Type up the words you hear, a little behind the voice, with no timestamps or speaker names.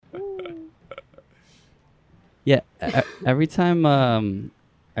Yeah, every time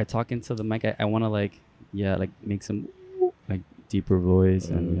I talk into the mic, I want to like yeah, like make some like deeper voice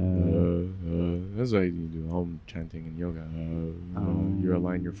and That's why you do home chanting and yoga. You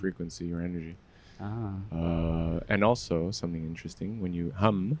align your frequency, your energy. ah And also something interesting when you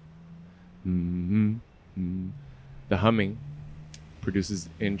hum, mm, mm, the humming produces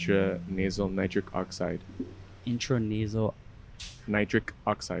intranasal nitric oxide. intranasal Nitric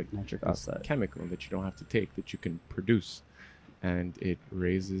oxide. nitric This oxide. chemical that you don't have to take that you can produce, and it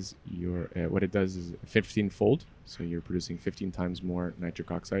raises your. What it does is 15-fold. So you're producing 15 times more nitric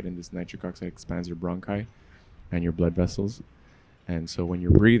oxide, and this nitric oxide expands your bronchi and your blood vessels. And so when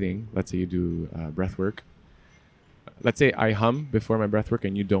you're breathing, let's say you do breath work. Let's say I hum before my breath work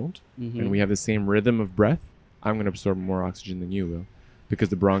and you don't, and Mm-hmm. we have the same rhythm of breath. I'm going to absorb more oxygen than you will because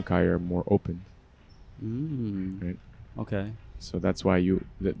the bronchi are more open, Mm. right? Okay. So that's why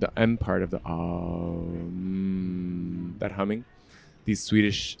the M part of the that humming. These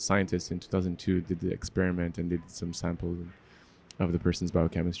Swedish scientists in 2002 did the experiment and they did some samples of the person's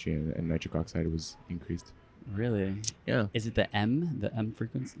biochemistry, and nitric oxide was increased. Really? Yeah, Is it the M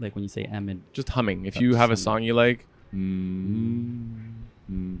frequency? Like when you say M, it just humming. If you just have a humming. song you like, Mm.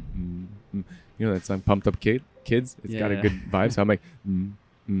 you know that song "Pumped Up Kids." It's got a Yeah. good vibe. So I'm like,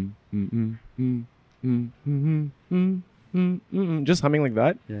 just humming like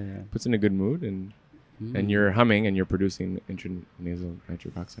that Yeah. Yeah. puts in a good mood, and Mm. you're humming and you're producing intranasal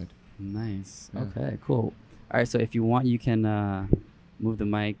nitric oxide. Nice. Yeah. Okay. Cool. All right. So if you want, you can move the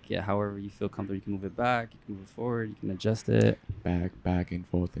mic. Yeah. However you feel comfortable, you can move it back. You can move it forward. You can adjust it. Back and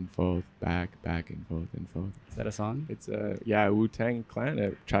forth and forth, back and forth and forth. Is that a song? It's Wu-Tang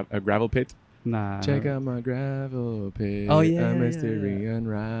Clan, a gravel pit. Nah. Check out my gravel pit, Oh yeah. a Yeah. Yeah. mystery Yeah.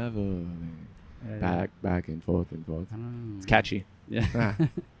 unraveling. Yeah. Back and forth and forth. I don't It's know. catchy. Yeah. Ah.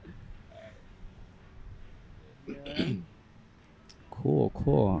 Cool.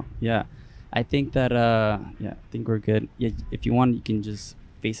 Cool. Yeah. I think that yeah. I think we're good. Yeah. If you want, you can just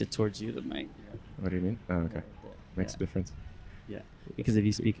face it towards you, the mic. Yeah. What do you mean? Oh, okay. Makes Yeah. a difference. Yeah. Because if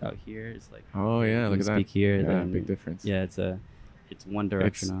you speak out here, it's like Oh yeah, you look at that. speak here, Yeah, then big difference. yeah, it's one It's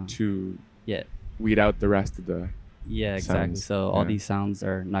directional. to Yeah. weed out the rest of the Yeah, exactly. sounds. So all Yeah. these sounds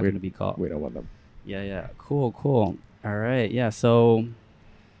are not going to be caught. We don't want them. Yeah, yeah. Cool, cool. All right. Yeah. So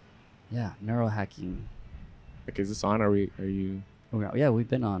yeah, neural hacking. Okay, is this on? Are you? Yeah, we've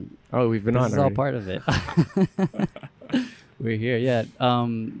been on. Oh, we've been This on is all already. part of it. We're here. Yeah.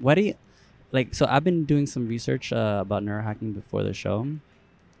 What do you like? So I've been doing some research about neural hacking before the show,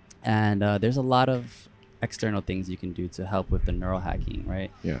 and there's a lot of external things you can do to help with the neural hacking,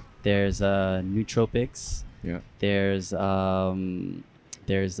 right? Yeah. There's nootropics. Yeah. There's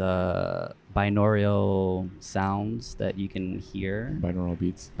binaural sounds that you can hear, Binaural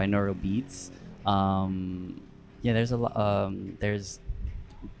beats. binaural beats. Yeah, there's a lot. There's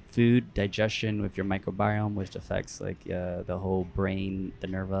food digestion with your microbiome, which affects like the whole brain, the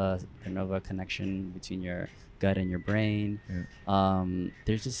nerva connection between your gut and your brain. Yeah.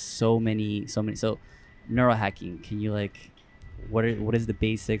 There's just so many. So neural hacking. Can you like what is the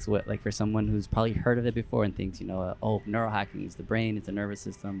basics? What like for someone who's probably heard of it before and thinks oh, neural hacking is the brain, it's the nervous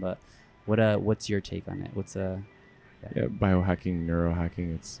system, but what's your take on it? Yeah, biohacking,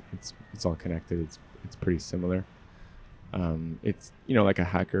 neurohacking, it's all connected. It's pretty similar. It's like a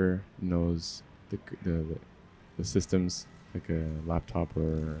hacker knows the systems, like a laptop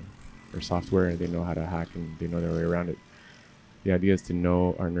or software. They know how to hack and they know their way around it. The idea is to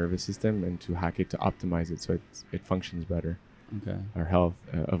know our nervous system and to hack it to optimize it so it functions better. Okay. Our health,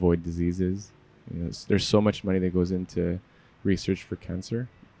 avoid diseases. There's so much money that goes into research for cancer,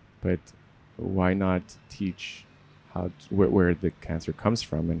 but why not teach where the cancer comes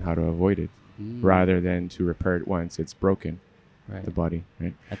from and how to avoid it, rather than to repair it once it's broken, right. the body,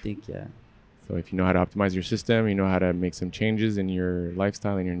 right? I think yeah. So if you know how to optimize your system, you know how to make some changes in your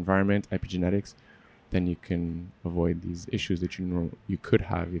lifestyle, in your environment, epigenetics, then you can avoid these issues that you could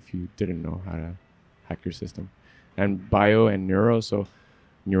have if you didn't know how to hack your system. And bio and neuro, so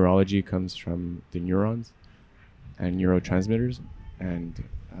neurology comes from the neurons and neurotransmitters, and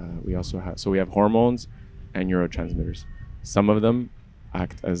we also have hormones and neurotransmitters. Some of them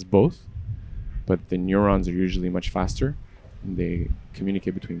act as both, but the neurons are usually much faster and they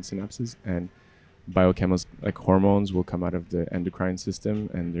communicate between synapses, and biochemicals like hormones will come out of the endocrine system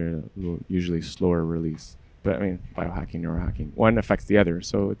and they're usually slower release. But I mean, biohacking, neurohacking, one affects the other,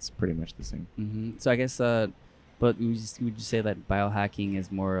 so it's pretty much the same. So I guess but would you say that biohacking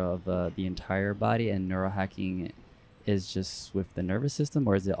is more of the entire body and neurohacking is just with the nervous system,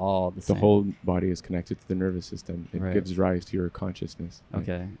 or is it all the The same? whole body is connected to the nervous system. It Right. gives rise to your consciousness. Right?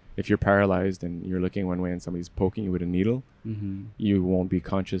 Okay. If you're paralyzed and you're looking one way and somebody's poking you with a needle, Mm-hmm. you won't be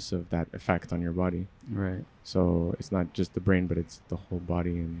conscious of that effect on your body. Right. So it's not just the brain, but it's the whole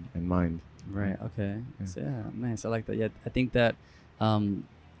body and mind. Right. Okay. Yeah. So, yeah. Nice. I like that. Yeah. I think that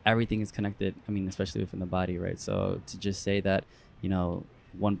everything is connected. I mean, especially within the body, right? So to just say that, you know,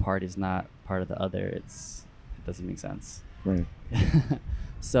 one part is not part of the other, it doesn't make sense. Right.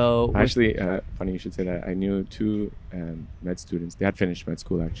 So Actually, funny you should say that. I knew two med students. They had finished med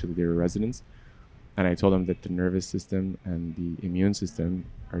school, actually. They were residents. And I told them that the nervous system and the immune system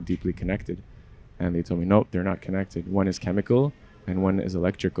are deeply connected. And they told me, nope, they're not connected. One is chemical and one is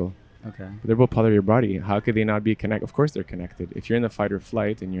electrical. okay. But they're both part of your body. How could they not be connected? Of course they're connected. If you're in the fight or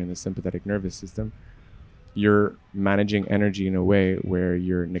flight and you're in the sympathetic nervous system, you're managing energy in a way where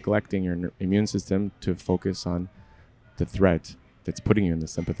you're neglecting your immune system to focus on the threat that's putting you in the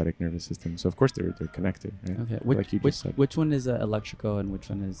sympathetic nervous system. So of course they're connected, right? Okay. Like you just said. Which one is electrical and which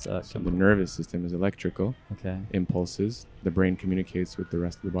one is So the chemical? nervous system is electrical Okay. impulses. The brain communicates with the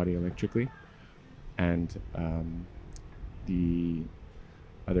rest of the body electrically, and the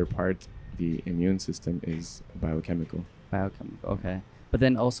other part, the immune system, is biochemical. Biochemical. Okay. But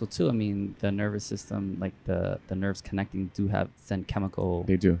then also too, I mean, the nervous system, like the nerves connecting, do send chemical.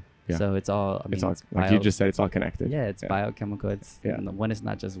 They do. Yeah. So it's all. I mean, It's all, it's like you just said, it's all connected. Yeah, it's biochemical. It's Yeah. one is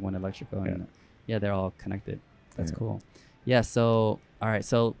not just one electrical. And yeah, they're all connected. That's Yeah. cool. Yeah. So all right.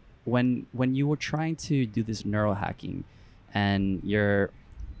 So when you were trying to do this neural hacking, and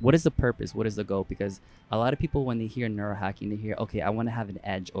what is the purpose? What is the goal? Because a lot of people, when they hear neural hacking, they hear, okay, I want to have an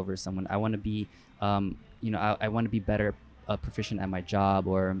edge over someone. I want to be, I want to be better, proficient at my job,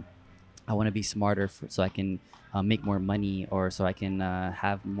 or I want to be smarter so I can make more money, or so I can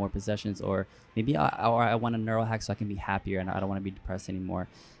have more possessions, or maybe I want a neural hack so I can be happier and I don't want to be depressed anymore.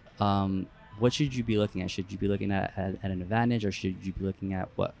 What should you be looking at? Should you be looking at an advantage, or should you be looking at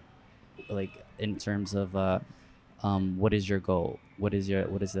what, like in terms of what is your goal? What is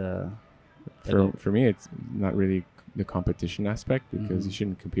the goal? For me, it's not really the competition aspect, because you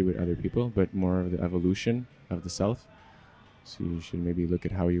shouldn't compete with other people, but more of the evolution of the self. So you should maybe look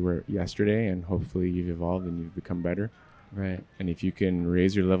at how you were yesterday, and hopefully you've evolved and you've become better. Right. And if you can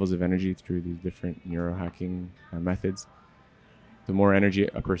raise your levels of energy through these different neurohacking methods, the more energy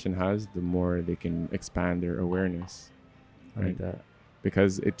a person has, the more they can expand their awareness. I like that.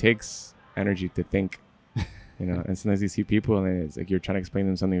 Because it takes energy to think, and sometimes you see people and it's like you're trying to explain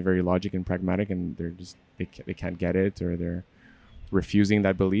them something very logic and pragmatic, and they're just, they can't get it, or they're refusing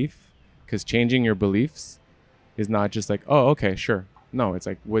that belief. Because changing your beliefs is not just like, oh, okay, sure. No, it's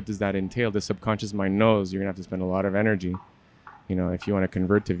like, what does that entail? The subconscious mind knows you're gonna have to spend a lot of energy. If you want to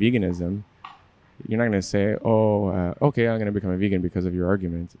convert to veganism, you're not gonna say, okay, I'm gonna become a vegan because of your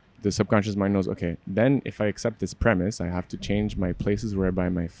argument. The subconscious mind knows, okay, then if I accept this premise, I have to change my places where I buy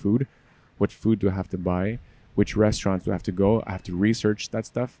my food. What food do I have to buy? Which restaurants do I have to go? I have to research that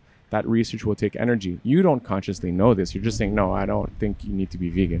stuff. That research will take energy. You don't consciously know this. You're just saying, no, I don't think you need to be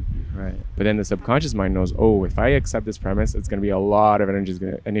vegan. Right. But then the subconscious mind knows, oh, if I accept this premise, it's going to be a lot of energy.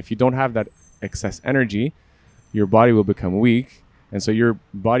 And if you don't have that excess energy, your body will become weak. And so your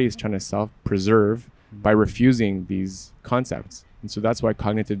body is trying to self-preserve by refusing these concepts. And so that's why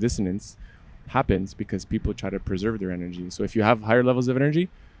cognitive dissonance happens, because people try to preserve their energy. So if you have higher levels of energy,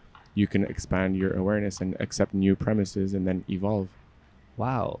 you can expand your awareness and accept new premises and then evolve.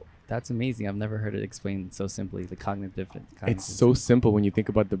 Wow. That's amazing. I've never heard it explained so simply, the cognitive. It's so simple when you think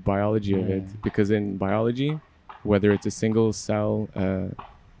about the biology of it, because in biology, whether it's a single cell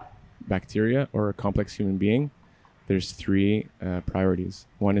bacteria or a complex human being, there's three priorities.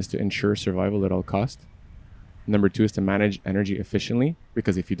 One is to ensure survival at all cost. Number two is to manage energy efficiently,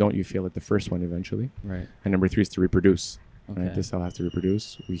 because if you don't, you fail at the first one eventually. Right. And number three is to reproduce. Okay. Right? The cell has to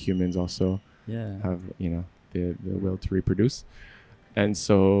reproduce. We humans also have, the will to reproduce. And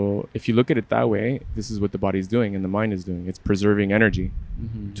so if you look at it that way, this is what the body's doing and the mind is doing. It's preserving energy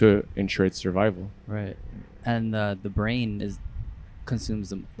to ensure its survival. Right. And the brain consumes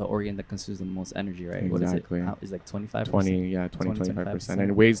the organ that consumes the most energy, right? Exactly. What is it? Is like 25%? 25%. And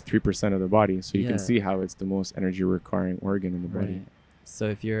it weighs 3% of the body. So you can see how it's the most energy requiring organ in the body. Right. So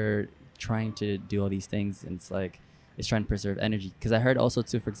if you're trying to do all these things, and it's trying to preserve energy. Because I heard also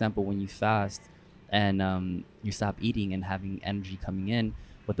too, for example, when you fast and you stop eating and having energy coming in,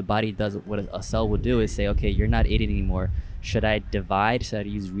 what the body does, what a cell will do is say, okay, you're not eating anymore. Should I divide? Should I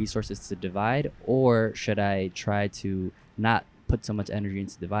use resources to divide? Or should I try to not put so much energy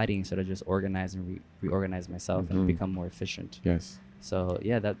into dividing instead of just organize and reorganize myself and become more efficient? Yes. So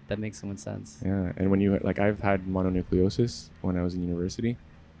yeah, that makes so much sense. Yeah, and when you like, I've had mononucleosis when I was in university,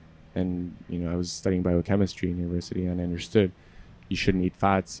 and I was studying biochemistry in university, and I understood you shouldn't eat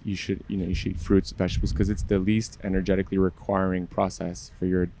fats. You should eat fruits, vegetables, because it's the least energetically requiring process for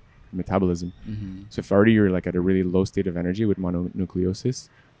your metabolism. Mm-hmm. So if already you're like at a really low state of energy with mononucleosis,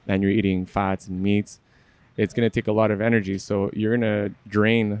 and you're eating fats and meats, it's going to take a lot of energy. So you're going to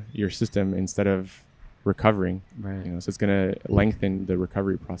drain your system instead of recovering. Right. So it's going to lengthen the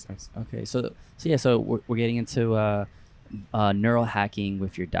recovery process. Okay. So we're getting into neural hacking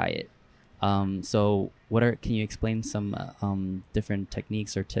with your diet. So can you explain some different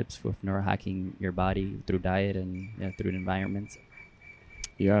techniques or tips with neural hacking your body through diet and through environments?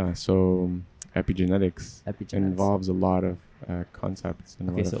 Yeah. So epigenetics involves a lot of concepts and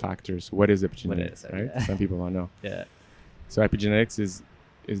a lot of factors. What is epigenetics? Right? Yeah. Some people don't know. Yeah. So epigenetics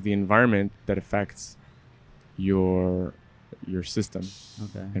is the environment that affects your system.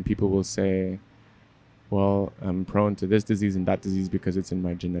 Okay. And people will say, well, I'm prone to this disease and that disease because it's in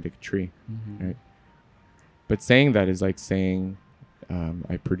my genetic tree. Mm-hmm. Right? But saying that is like saying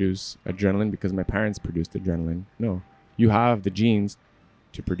I produce adrenaline because my parents produced adrenaline. No, you have the genes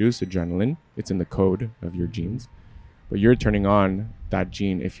to produce adrenaline. It's in the code of your genes. But you're turning on that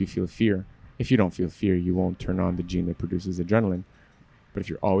gene if you feel fear. If you don't feel fear, you won't turn on the gene that produces adrenaline. But if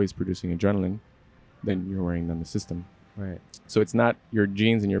you're always producing adrenaline, then you're wearing down the system. Right. So it's not your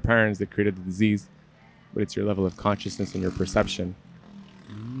genes and your parents that created the disease, but it's your level of consciousness and your perception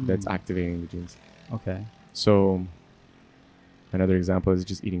that's activating the genes. Okay. So another example is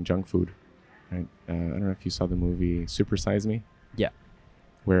just eating junk food. Right? I don't know if you saw the movie Super Size Me. Yeah.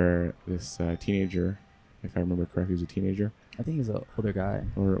 Where this teenager, if I remember correctly, was a teenager. I think he's an older guy.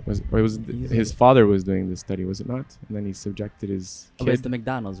 Or his father was doing this study, was it not? And then he subjected his kid. Oh, it's the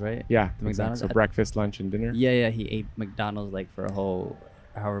McDonald's, right? Yeah, the McDonald's. So breakfast, lunch, and dinner. Yeah, he ate McDonald's like for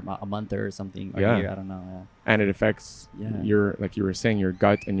a month or something, or Yeah. a year, I don't know. Yeah. And it affects your, like you were saying, your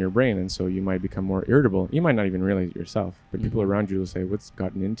gut and your brain, and so you might become more irritable. You might not even realize it yourself, but people around you will say, "What's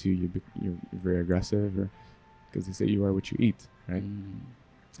gotten into you? You're very aggressive," or because they say you are what you eat, right?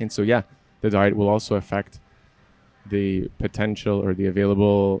 And so the diet will also affect the potential or the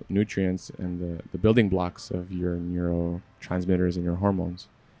available nutrients and the building blocks of your neurotransmitters and your hormones.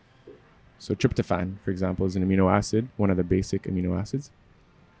 So tryptophan, for example, is an amino acid, one of the basic amino acids.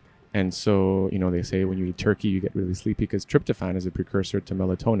 And so, they say when you eat turkey, you get really sleepy because tryptophan is a precursor to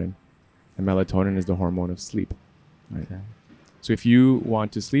melatonin. And melatonin is the hormone of sleep. Right? Okay. So if you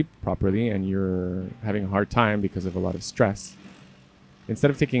want to sleep properly and you're having a hard time because of a lot of stress,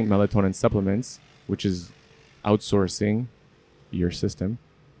 instead of taking melatonin supplements, which is outsourcing your system,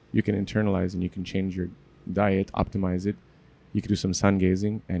 you can internalize and you can change your diet, optimize it. You can do some sun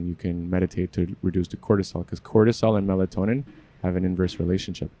gazing and you can meditate to reduce the cortisol, because cortisol and melatonin have an inverse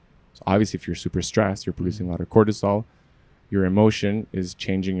relationship. So obviously if you're super stressed, you're producing a lot of cortisol, your emotion is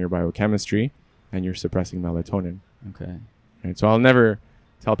changing your biochemistry and you're suppressing melatonin. Okay. Right? So I'll never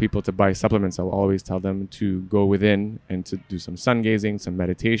tell people to buy supplements. I'll always tell them to go within and to do some sun gazing, some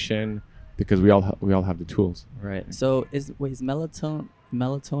meditation, because we all have the tools. Right. So is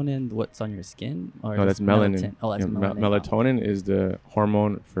melatonin what's on your skin? Or no, that's melanin. Oh, that's melanin. Melatonin is the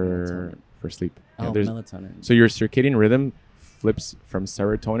hormone for sleep. Oh, melatonin. So your circadian rhythm flips from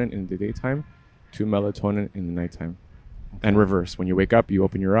serotonin in the daytime to melatonin in the nighttime. Okay. And reverse. When you wake up, you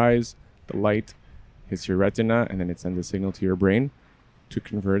open your eyes, the light hits your retina, and then it sends a signal to your brain to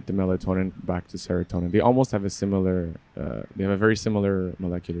convert the melatonin back to serotonin. They almost have they have a very similar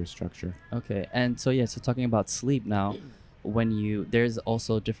molecular structure. Okay. And so talking about sleep now, there's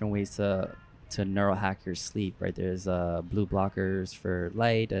also different ways to neural hack your sleep, right? There's blue blockers for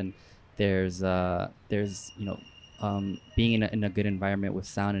light, and there's being in a good environment with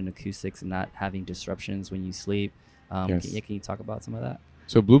sound and acoustics and not having disruptions when you sleep. Yes. Can you talk about some of that?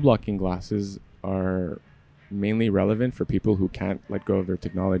 So blue blocking glasses are mainly relevant for people who can't let go of their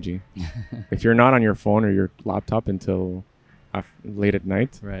technology. If you're not on your phone or your laptop until late at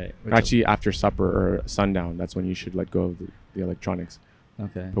night, right? Actually, after supper or sundown, that's when you should let go of the electronics.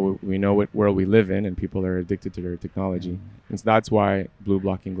 Okay. But we know what world we live in, and people are addicted to their technology, and so that's why blue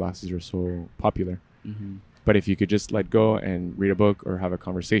blocking glasses are so popular. Mm-hmm. But if you could just let go and read a book or have a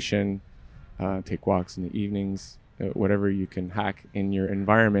conversation, take walks in the evenings, whatever you can hack in your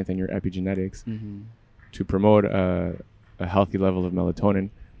environment and your epigenetics to promote a healthy level of melatonin,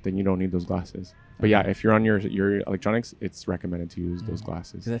 then you don't need those glasses. But if you're on your electronics, it's recommended to use those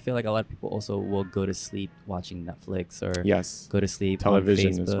glasses. Because I feel like a lot of people also will go to sleep watching Netflix or go to sleep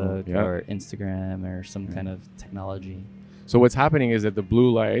television on Facebook as well. or Instagram or some kind of technology. So what's happening is that the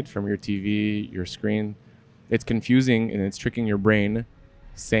blue light from your TV, your screen, it's confusing and it's tricking your brain,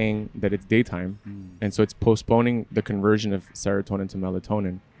 saying that it's daytime, and so it's postponing the conversion of serotonin to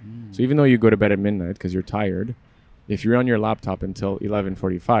melatonin. So even though you go to bed at midnight because you're tired, if you're on your laptop until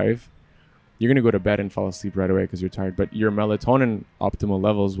 11:45, you're going to go to bed and fall asleep right away because you're tired. But your melatonin optimal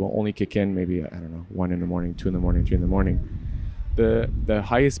levels will only kick in maybe, I don't know, 1 in the morning, 2 in the morning, 3 in the morning. The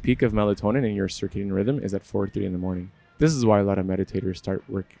highest peak of melatonin in your circadian rhythm is at 4:30 in the morning. This is why a lot of meditators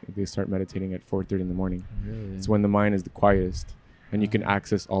start meditating at 4:30 in the morning. Really? It's when the mind is the quietest and you can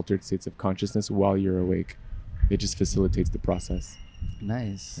access altered states of consciousness while you're awake. It just facilitates the process.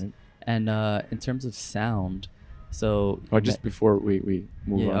 Nice. Right? And in terms of sound, so Just before we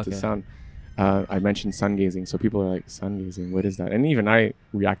move on to sound, I mentioned sun gazing. So people are like, sun gazing, what is that? And even I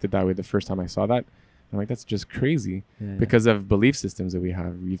reacted that way the first time I saw that. I'm like, that's just crazy because of belief systems that we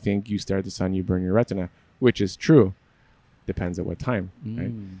have. You think you stare at the sun, you burn your retina, which is true. Depends at what time,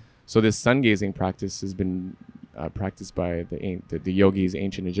 right? So this sun gazing practice has been practiced by the yogis,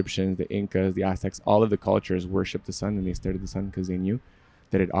 ancient Egyptians, the Incas, the Aztecs. All of the cultures worshipped the sun and they stared at the sun because they knew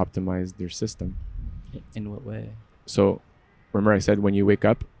that it optimized their system. In what way? So remember I said when you wake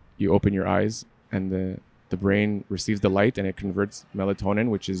up, you open your eyes and the brain receives the light and it converts melatonin,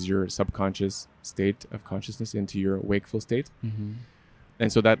 which is your subconscious state of consciousness, into your wakeful state.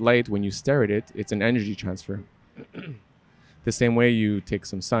 And so that light, when you stare at it, it's an energy transfer. The same way you take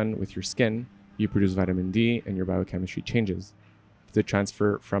some sun with your skin, you produce vitamin D and your biochemistry changes. The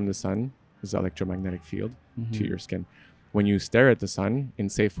transfer from the sun is the electromagnetic field to your skin. When you stare at the sun in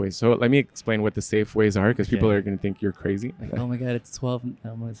safe ways. So let me explain what the safe ways are because people are going to think you're crazy. Like, oh my God, it's 12.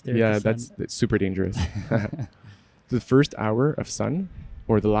 I'm gonna stare at the sun. That's super dangerous. The first hour of sun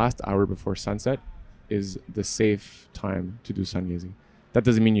or the last hour before sunset is the safe time to do sun gazing. That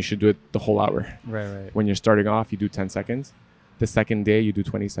doesn't mean you should do it the whole hour. Right. When you're starting off, you do 10 seconds. The second day, you do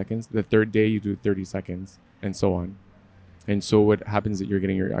 20 seconds. The third day, you do 30 seconds, and so on. And so what happens is that you're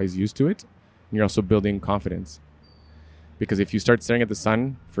getting your eyes used to it, and you're also building confidence. Because if you start staring at the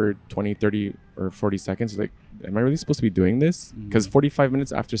sun for 20, 30, or 40 seconds, you're like, am I really supposed to be doing this? Because 45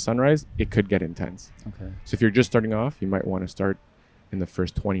 minutes after sunrise, it could get intense. Okay. So if you're just starting off, you might want to start in the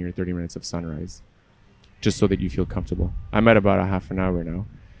first 20 or 30 minutes of sunrise, just so that you feel comfortable. I'm at about a half an hour now.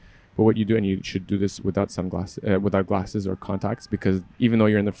 But what you do, and you should do this without without glasses or contacts, because even though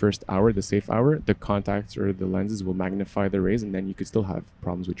you're in the first hour, the safe hour, the contacts or the lenses will magnify the rays, and then you could still have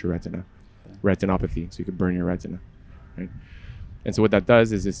problems with your retina, retinopathy. So you could burn your retina, right? And so what that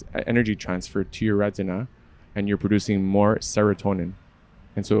does is this energy transfer to your retina, and you're producing more serotonin.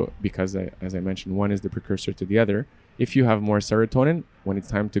 And so because, as I mentioned, one is the precursor to the other. If you have more serotonin, when it's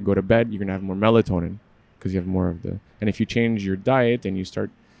time to go to bed, you're going to have more melatonin because you have more of the... And if you change your diet and you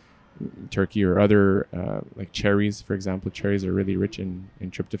start turkey or other, like cherries, for example, cherries are really rich in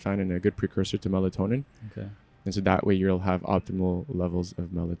tryptophan and a good precursor to melatonin. Okay. And so that way you'll have optimal levels of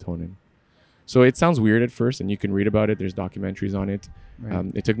melatonin. So it sounds weird at first, and you can read about it. There's documentaries on it.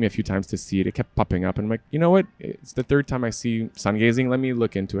 Right. It took me a few times to see it. It kept popping up, and I'm like, you know what? It's the third time I see sun gazing. Let me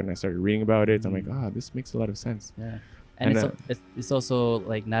look into it. And I started reading about it. I'm like, this makes a lot of sense. Yeah. And it's also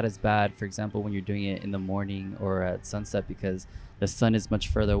like not as bad, for example, when you're doing it in the morning or at sunset, because the sun is much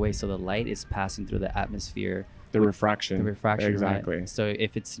further away, so the light is passing through the atmosphere. The refraction. Exactly. Right? So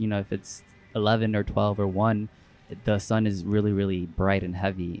if it's 11 or 12 or 1, the sun is really, really bright and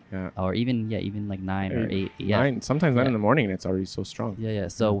heavy. Yeah. Or even like 9 or 8. Yeah. 9, sometimes 9 in the morning, and it's already so strong. Yeah.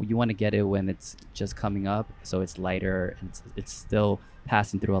 So you want to get it when it's just coming up, so it's lighter and it's still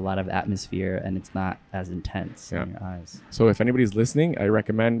passing through a lot of atmosphere, and it's not as intense in your eyes. So if anybody's listening, I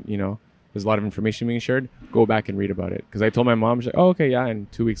recommend, there's a lot of information being shared. Go back and read about it. Because I told my mom, she's like, oh, okay, yeah.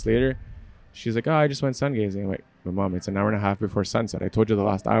 And 2 weeks later, she's like, oh, I just went sun gazing. I'm like, my mom, it's an hour and a half before sunset. I told you the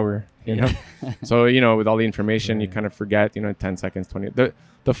last hour, So, with all the information, you kind of forget, 10 seconds, 20.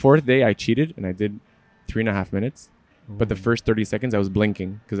 The fourth day I cheated and I did 3.5 minutes. Ooh. But the first 30 seconds I was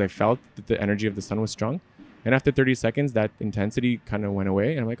blinking because I felt that the energy of the sun was strong. And after 30 seconds, that intensity kind of went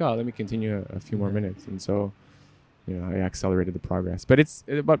away. And I'm like, oh, let me continue a few more minutes. And so, I accelerated the progress. But it's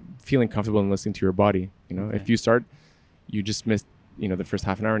about feeling comfortable and listening to your body. If you start, you just missed, the first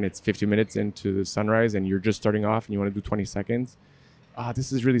half an hour and it's 50 minutes into the sunrise and you're just starting off and you want to do 20 seconds.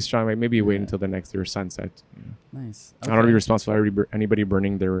 This is really strong. Like maybe wait until the next day or sunset. Nice. Okay. I don't want to be responsible for anybody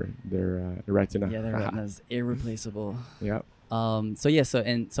burning their retina. Yeah, their retina is irreplaceable. Yeah.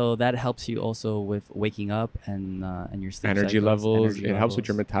 So that helps you also with waking up and your sleep energy cycles, levels. It helps with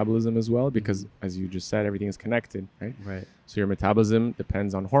your metabolism as well because, as you just said, everything is connected, right? Right. So your metabolism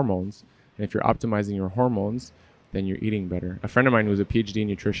depends on hormones, and if you're optimizing your hormones, then you're eating better. A friend of mine who's a PhD in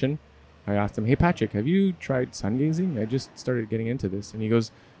nutrition, I asked him, "Hey Patrick, have you tried sun gazing? I just started getting into this," and he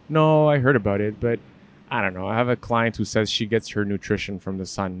goes, "No, I heard about it, but I don't know. I have a client who says she gets her nutrition from the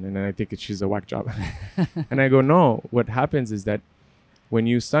sun, and then I think she's a whack job. And I go, no. What happens is that when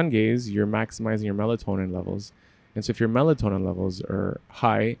you sun gaze, you're maximizing your melatonin levels. And so if your melatonin levels are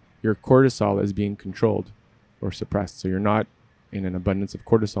high, your cortisol is being controlled or suppressed. So you're not in an abundance of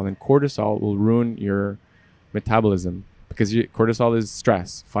cortisol. And cortisol will ruin your metabolism because cortisol is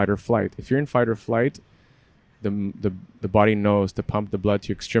stress, fight or flight. If you're in fight or flight, the body knows to pump the blood to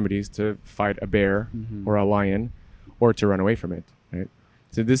your extremities to fight a bear or a lion or to run away from it, right?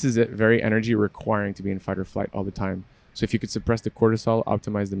 So this is very energy requiring to be in fight or flight all the time. So if you could suppress the cortisol,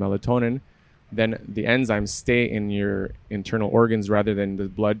 optimize the melatonin, then the enzymes stay in your internal organs rather than the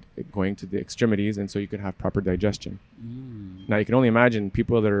blood going to the extremities, and so you could have proper digestion. Now you can only imagine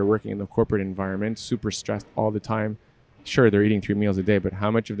people that are working in the corporate environment, super stressed all the time. Sure, they're eating 3 meals a day, but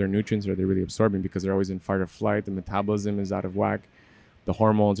how much of their nutrients are they really absorbing? Because they're always in fight or flight. The metabolism is out of whack. The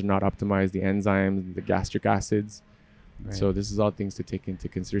hormones are not optimized, the enzymes, the gastric acids. Right. So this is all things to take into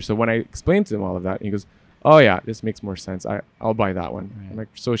consideration. So when I explained to him all of that, he goes, oh yeah, this makes more sense. I'll buy that one. Right. I'm like,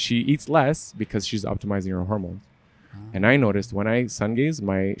 so she eats less because she's optimizing her hormones. And I noticed when I sun gaze,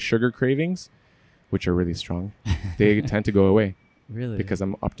 my sugar cravings, which are really strong, they tend to go away. Really? Because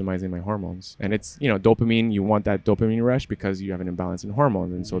I'm optimizing my hormones. And it's, dopamine, you want that dopamine rush because you have an imbalance in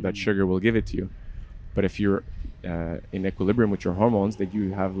hormones. And so that sugar will give it to you. But if you're in equilibrium with your hormones, that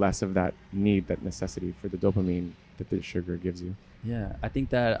you have less of that need, that necessity for the dopamine that the sugar gives you. Yeah, I think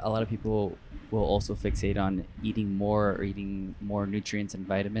that a lot of people will also fixate on eating more or eating more nutrients and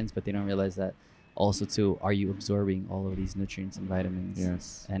vitamins, but they don't realize that also too, are you absorbing all of these nutrients and vitamins?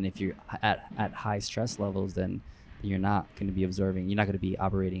 Yes. And if you're at high stress levels, then you're not going to be absorbing. You're not going to be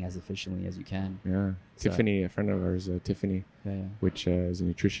operating as efficiently as you can. Yeah. So, Tiffany, a friend of ours, Tiffany, which is a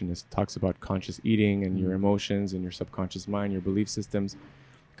nutritionist, talks about conscious eating and your emotions and your subconscious mind, your belief systems.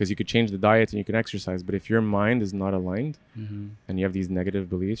 Because you could change the diet and you can exercise, but if your mind is not aligned and you have these negative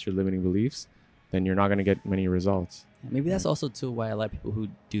beliefs, your limiting beliefs, then you're not going to get many results. Maybe that's also too why a lot of people who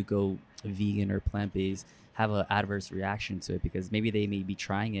do go vegan or plant-based have an adverse reaction to it, because maybe they may be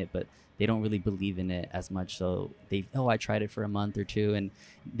trying it, but they don't really believe in it as much. So I tried it for a month or two and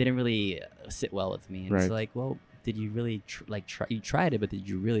didn't really sit well with me. And it's like, well, did you really you tried it, but did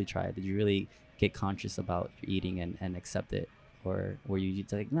you really try it? Did you really get conscious about your eating and accept it? Or were you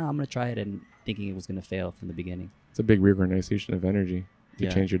like, no, I'm going to try it and thinking it was going to fail from the beginning? It's a big reorganization of energy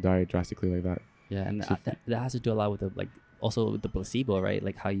to change your diet drastically like that. Yeah, and so that has to do a lot with also with the placebo, right?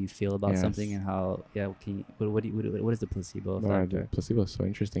 Like how you feel about something and how, what is the placebo effect? The placebo is so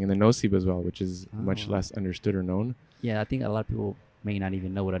interesting. And the nocebo as well, which is much less understood or known. Yeah, I think a lot of people may not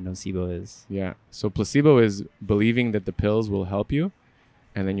even know what a nocebo is. Yeah, so placebo is believing that the pills will help you,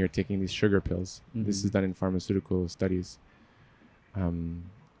 and then you're taking these sugar pills. This is done in pharmaceutical studies.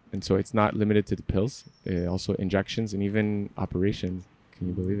 And so it's not limited to the pills, also injections and even operations. Can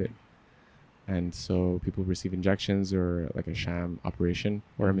you believe it? And so people receive injections or like a sham operation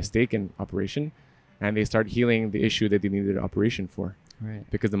or a mistaken operation, and they start healing the issue that they needed an operation for. Right.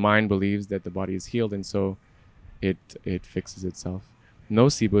 Because the mind believes that the body is healed, and so it fixes itself.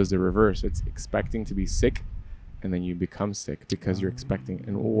 Nocebo is the reverse. It's expecting to be sick, and then you become sick because you're expecting.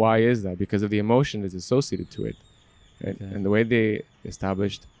 And why is that? Because of the emotion that's associated to it. Right? Okay. And the way they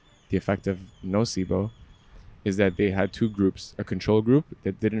established the effect of nocebo is that they had two groups, a control group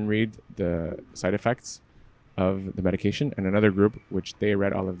that didn't read the side effects of the medication, and another group which they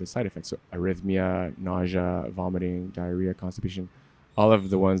read all of the side effects. So arrhythmia, nausea, vomiting, diarrhea, constipation, all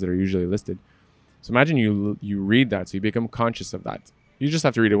of the ones that are usually listed. So imagine you read that, so you become conscious of that. You just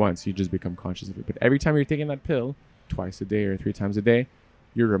have to read it once, you just become conscious of it. But every time you're taking that pill, twice a day or 3 times a day,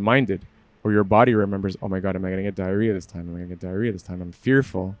 you're reminded, or your body remembers, oh my God, am I going to get diarrhea this time? Am I going to get diarrhea this time? I'm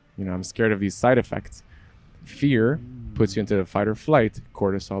fearful. I'm scared of these side effects. Fear puts you into the fight or flight,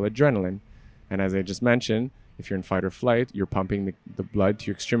 cortisol, adrenaline. And as I just mentioned, if you're in fight or flight, you're pumping the blood to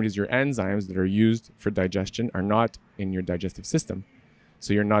your extremities. Your enzymes that are used for digestion are not in your digestive system.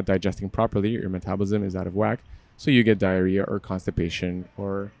 So you're not digesting properly. Your metabolism is out of whack. So you get diarrhea or constipation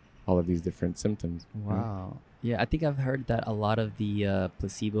or all of these different symptoms. Wow. Yeah, I think I've heard that a lot of the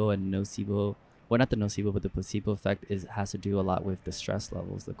placebo and nocebo, well, not the nocebo, but the placebo effect has to do a lot with the stress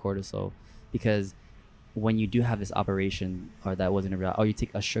levels, the cortisol. Because when you do have this operation, or that wasn't a real, or you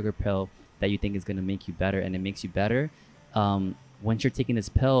take a sugar pill that you think is going to make you better, and it makes you better, once you're taking this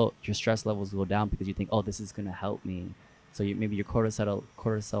pill, your stress levels go down because you think, oh, this is going to help me. So maybe your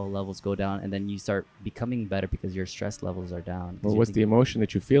cortisol levels go down, and then you start becoming better because your stress levels are down. Well, what's the emotion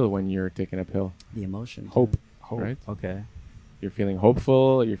that you feel when you're taking a pill? The emotion. Hope. Right? Okay. You're feeling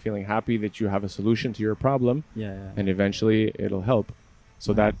hopeful. You're feeling happy that you have a solution to your problem. Yeah. And eventually it'll help.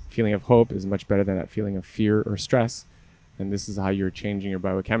 So that feeling of hope is much better than that feeling of fear or stress. And this is how you're changing your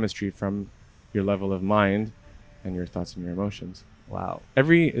biochemistry from your level of mind and your thoughts and your emotions. Wow.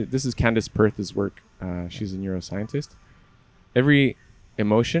 This is Candace Perth's work. She's a neuroscientist. Every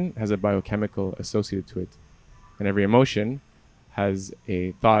emotion has a biochemical associated to it. And every emotion has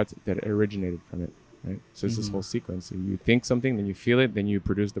a thought that originated from it. Right? So it's this whole sequence. So you think something, then you feel it, then you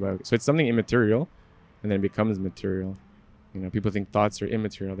produce the so it's something immaterial, and then it becomes material. People think thoughts are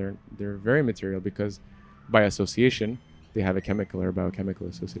immaterial. They're very material because by association, they have a chemical or biochemical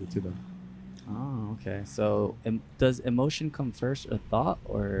associated to them. Oh, okay. So does emotion come first, or thought,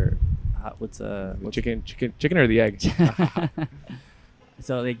 or what's chicken or the egg?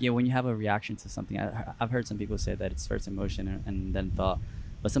 So when you have a reaction to something, I've heard some people say that it's first emotion and then thought,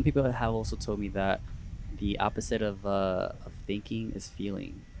 but some people have also told me that the opposite of thinking is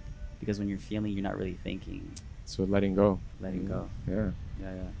feeling, because when you're feeling, you're not really thinking. So letting go. Letting go. Yeah.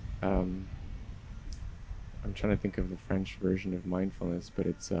 Yeah. I'm trying to think of the French version of mindfulness, but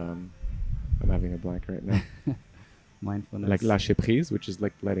it's I'm having a blank right now. Mindfulness. Like lâcher prise, which is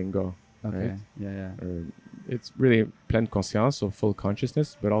like letting go. Okay. Right? Yeah. Or it's really pleine conscience, so full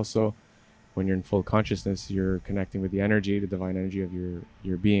consciousness, but also when you're in full consciousness, you're connecting with the energy, the divine energy of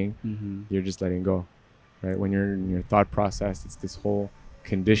your being. Mm-hmm. You're just letting go, right? When you're in your thought process, it's this whole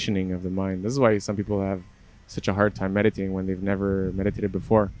conditioning of the mind. This is why some people have such a hard time meditating when they've never meditated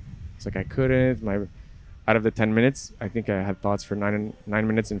before. It's like, I couldn't. Out of the 10 minutes, I think I had thoughts for 9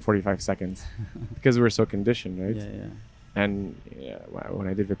 minutes and 45 seconds because we're so conditioned, right? Yeah. And when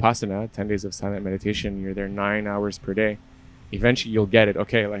I did Vipassana, 10 days of silent meditation, you're there 9 hours per day. Eventually you'll get it.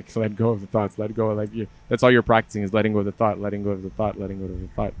 Okay, like let go of the thoughts, let go. That's all you're practicing is letting go of the thought, letting go of the thought, letting go of the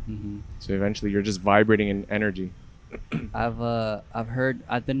thought. Mm-hmm. So eventually you're just vibrating in energy. I've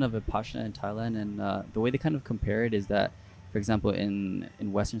been a Vipassana in Thailand, and the way they kind of compare it is that, for example, in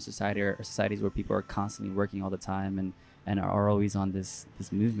Western society or societies where people are constantly working all the time and are always on this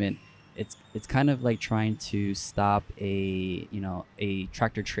movement, it's kind of like trying to stop a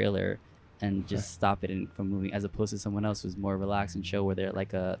tractor trailer and just stop it from moving, as opposed to someone else who's more relaxed and chill, where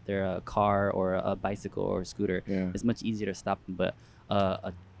they're a car or a bicycle or a scooter. Yeah. It's much easier to stop them, but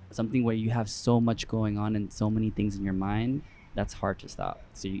something where you have so much going on and so many things in your mind, that's hard to stop.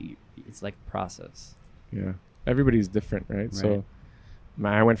 So it's like a process. Yeah, everybody's different, right? So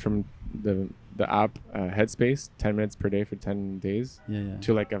I went from the app Headspace 10 minutes per day for 10 days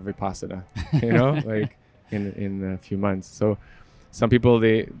to like a Vipassana, like in a few months. So some people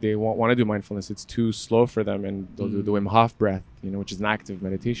they want to do mindfulness. It's too slow for them, and they'll do the Wim Hof breath, which is an active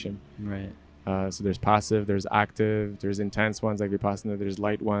meditation. Right. So there's passive, there's active, there's intense ones like Vipassana, there's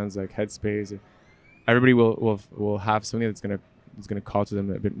light ones like Headspace. Everybody will have something that's gonna call to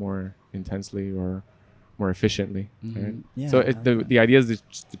them a bit more intensely or more efficiently. Mm-hmm. Right? Yeah, so the idea is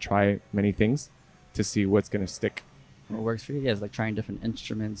just to try many things to see what's gonna stick. What works for you? Yeah, it's like trying different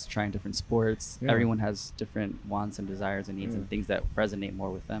instruments, trying different sports. Yeah. Everyone has different wants and desires and needs and things that resonate more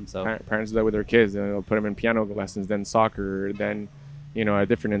with them. So parents do that with their kids. They'll put them in piano lessons, then soccer, then a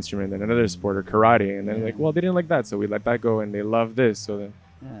different instrument, then another sport or karate, and then well, they didn't like that, so we let that go, and they love this. So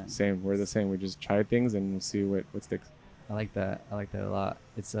same, we're the same. We just try things and we'll see what sticks. I like that a lot.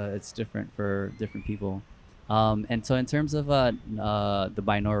 It's different for different people. And so in terms of the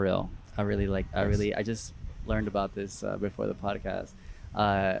binaural, I just learned about this before the podcast.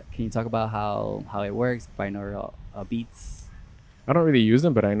 Can you talk about how it works, binaural beats? I don't really use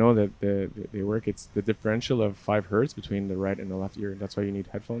them, but I know that they work. It's the differential of 5 hertz between the right and the left ear. That's why you need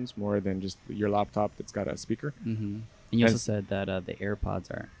headphones more than just your laptop that's got a speaker. Mm-hmm. And you also said that the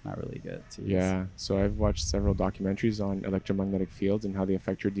AirPods are not really good to use. Yeah, so I've watched several documentaries on electromagnetic fields and how they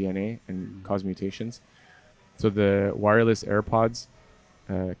affect your DNA and cause mutations. So the wireless AirPods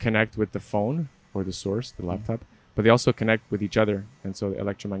connect with the phone or the source, the laptop, but they also connect with each other, and so the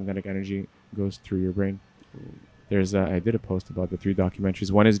electromagnetic energy goes through your brain. I did a post about the 3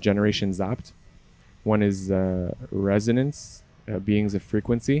 documentaries. One is Generation Zapped, one is Resonance, Beings of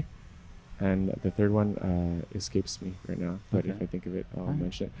Frequency, and the third one escapes me right now, but if I think of it, I'll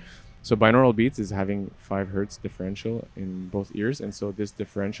mention it. So binaural beats is having 5 hertz differential in both ears, and so this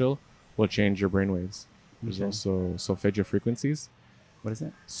differential will change your brainwaves. There's also solfeggio frequencies. What is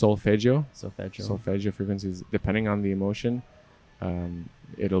it? Solfeggio frequencies. Depending on the emotion,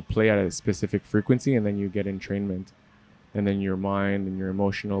 it'll play at a specific frequency, and then you get entrainment, and then your mind and your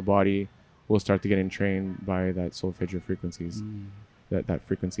emotional body will start to get entrained by that solfeggio frequencies, that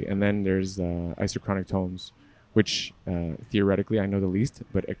frequency. And then there's isochronic tones, which theoretically I know the least,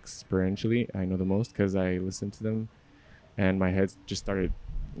 but experientially I know the most because I listened to them, and my head just started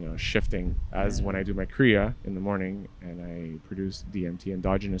shifting as when I do my Kriya in the morning and I produce DMT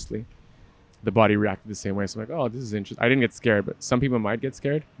endogenously. The body reacted the same way. So I'm like, oh, this is interesting. I didn't get scared, but some people might get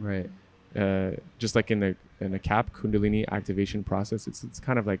scared. Right. Just like in the CAP Kundalini activation process, it's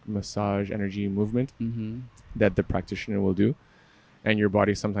kind of like massage energy movement that the practitioner will do, and your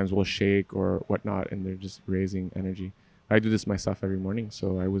body sometimes will shake or whatnot, and they're just raising energy. I do this myself every morning,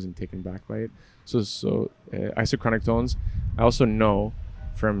 so I wasn't taken back by it. So isochronic tones. I also know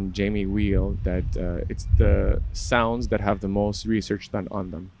from Jamie Wheel that it's the sounds that have the most research done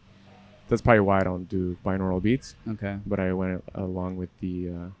on them. That's probably why I don't do binaural beats. Okay. But I went along with the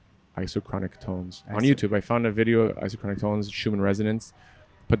isochronic tones. On YouTube, I found a video, isochronic tones, Schumann resonance.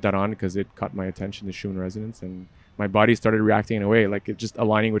 Put that on because it caught my attention, the Schumann resonance. And my body started reacting in a way, like it just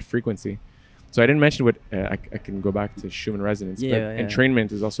aligning with frequency. So I didn't mention what, I can go back to Schumann resonance. Yeah, but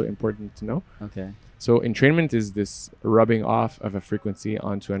entrainment is also important to know. Okay. So entrainment is this rubbing off of a frequency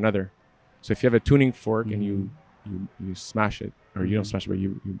onto another. So if you have a tuning fork and you smash it, or you don't smash it, but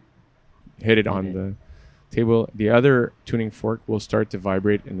you hit it on the table, the other tuning fork will start to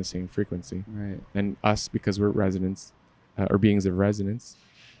vibrate in the same frequency. Right. And us, because we're resonance, or beings of resonance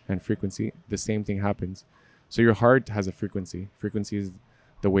and frequency, the same thing happens. So your heart has a frequency. Frequency is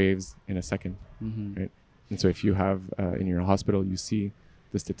the waves in a second, right? And so if you have in your hospital, you see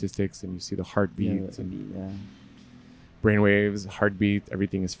the statistics and you see the heartbeat and brain waves, heartbeat,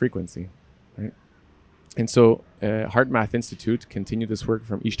 everything is frequency, right? And so Heart Math Institute continued this work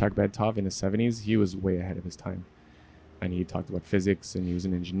from Ishtak Bedtov in the 70s. He was way ahead of his time. And he talked about physics, and he was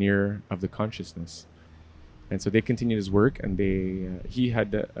an engineer of the consciousness. And so they continued his work, and he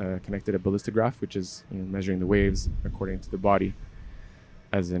had connected a ballistograph, which is measuring the waves according to the body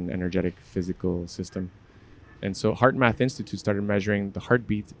as an energetic physical system. And so Heart Math Institute started measuring the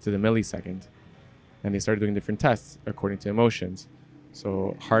heartbeat to the millisecond. And they started doing different tests according to emotions.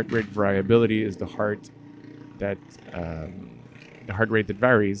 So heart rate variability is the heart rate that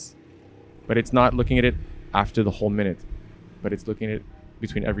varies, but it's not looking at it after the whole minute, but it's looking at it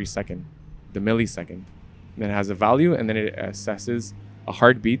between every second, the millisecond. And then it has a value, and then it assesses a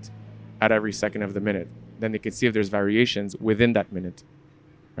heartbeat at every second of the minute. Then they can see if there's variations within that minute,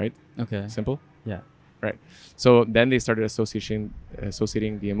 right? Okay. Simple? Yeah. Right. So then they started associating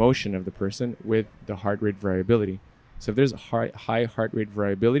the emotion of the person with the heart rate variability. So if there's high heart rate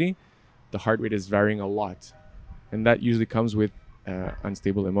variability, the heart rate is varying a lot. And that usually comes with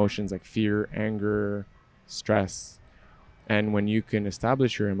unstable emotions like fear, anger, stress. And when you can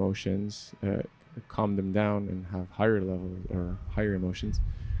establish your emotions, calm them down and have higher levels or higher emotions,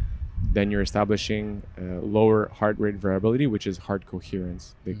 then you're establishing lower heart rate variability, which is heart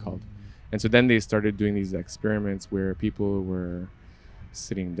coherence, they called. And so then they started doing these experiments where people were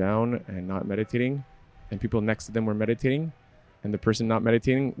sitting down and not meditating, and people next to them were meditating, and the person not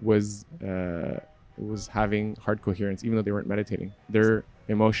meditating was having heart coherence, even though they weren't meditating. Their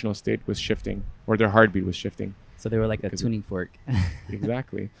emotional state was shifting, or their heartbeat was shifting. So they were like a tuning fork.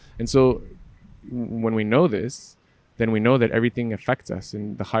 Exactly. And so when we know this, then we know that everything affects us,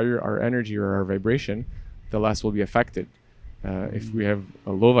 and the higher our energy or our vibration, the less we'll be affected. If we have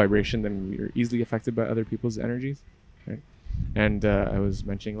a low vibration, then we are easily affected by other people's energies, right? And I was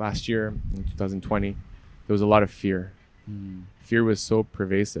mentioning last year, in 2020, there was a lot of fear. Fear was so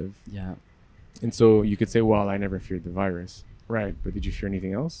pervasive. Yeah. And so you could say, well, I never feared the virus. Right. But did you fear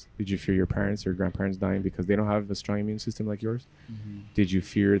anything else? Did you fear your parents or grandparents dying because they don't have a strong immune system like yours? Did you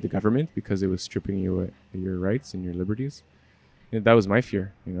fear the government because it was stripping you your rights and your liberties? And that was my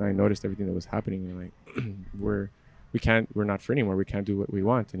fear. I noticed everything that was happening, and like, we're not free anymore. We can't do what we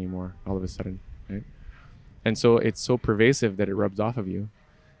want anymore all of a sudden, right? And so it's so pervasive that it rubs off of you.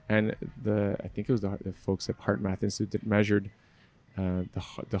 And I think it was the folks at Heart Math Institute that measured the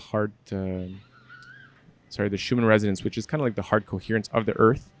Schumann resonance, which is kind of like the heart coherence of the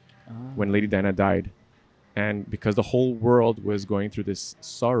earth when Lady Diana died. And because the whole world was going through this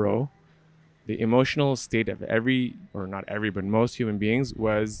sorrow, the emotional state of but most human beings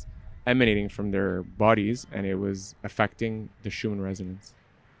was emanating from their bodies, and it was affecting the Schumann resonance.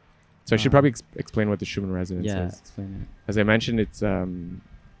 So I should probably explain what the Schumann resonance is. Yeah, explain it. As I mentioned, it's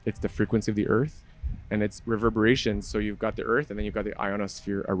the frequency of the earth, and it's reverberations. So you've got the earth, and then you've got the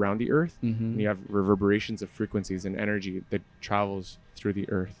ionosphere around the earth, and you have reverberations of frequencies and energy that travels through the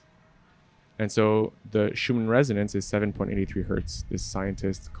earth. And so the Schumann resonance is 7.83 hertz. This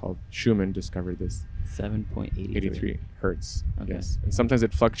scientist called Schumann discovered this. 7.83 hertz. Okay. Yes. And sometimes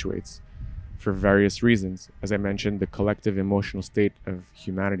it fluctuates for various reasons. As I mentioned, the collective emotional state of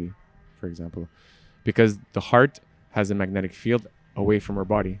humanity, for example, because the heart has a magnetic field away from our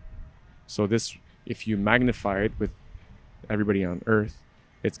body. So this, if you magnify it with everybody on earth,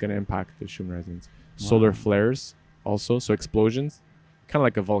 it's going to impact the Schumann resonance. Solar Wow. flares also, so explosions, kind of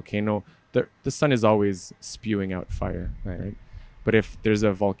like a volcano. The sun is always spewing out fire, Right. But if there's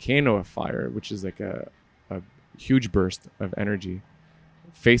a volcano of fire, which is like a huge burst of energy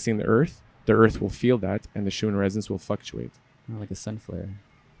facing the Earth will feel that, and the Schumann resonance will fluctuate. Oh, like a sun flare.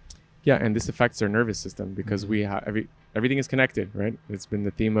 Yeah, and this affects our nervous system because we have everything is connected, right? It's been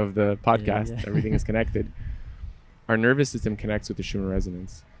the theme of the podcast. Yeah. Everything is connected. Our nervous system connects with the Schumann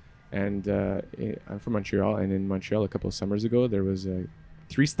resonance. And I'm from Montreal, and in Montreal a couple of summers ago, there was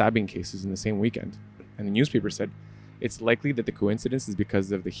 3 stabbing cases in the same weekend. And the newspaper said, it's likely that the coincidence is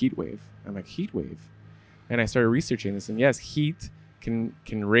because of the heat wave. I'm like, heat wave? And I started researching this, and yes, heat can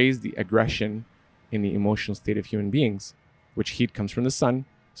raise the aggression in the emotional state of human beings, which heat comes from the sun.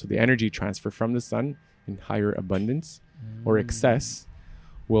 So the energy transfer from the sun in higher abundance or excess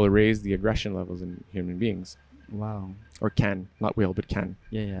will raise the aggression levels in human beings. Wow. Or can, not will, but can.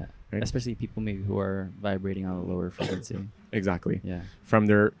 Yeah. Right? Especially people maybe who are vibrating on a lower frequency. Exactly. Yeah. From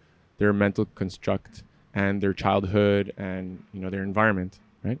their mental construct and their childhood and their environment,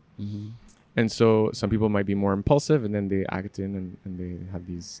 right? Mm-hmm. And so some people might be more impulsive, and then they act in and they have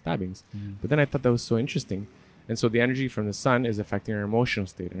these stabbings. Mm. But then I thought that was so interesting. And so the energy from the sun is affecting our emotional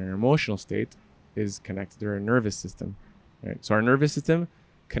state, and our emotional state is connected to our nervous system, right? So our nervous system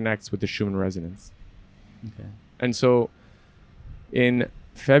connects with the Schumann resonance. Okay. And so in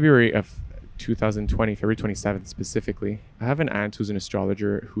February of 2020, February 27th specifically, I have an aunt who's an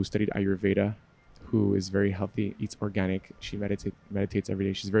astrologer who studied Ayurveda, who is very healthy, eats organic. She meditates every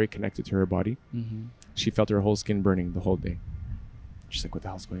day. She's very connected to her body. Mm-hmm. She felt her whole skin burning the whole day. She's like, what the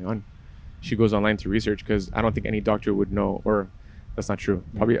hell's going on? She goes online to research because I don't think any doctor would know, or that's not true.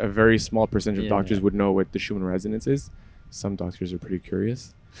 Yeah. Probably a very small percentage of doctors Yeah. would know what the Schumann resonance is. Some doctors are pretty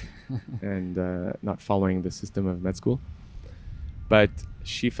curious and not following the system of med school. But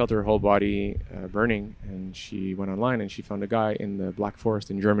she felt her whole body burning, and she went online and she found a guy in the Black Forest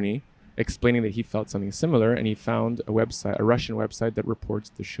in Germany explaining that he felt something similar, and he found a Russian website that reports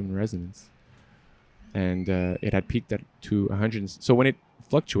the Schumann resonance. And it had peaked at to 100. So when it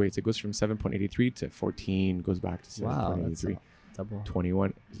fluctuates, it goes from 7.83 to 14, goes back to Wow. That's 7.83, double.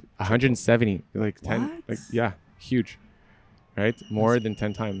 21, 170, like 10, What? like, yeah, huge, right? More than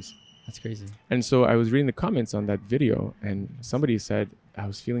 10 times. That's crazy. And so I was reading the comments on that video, and somebody said, I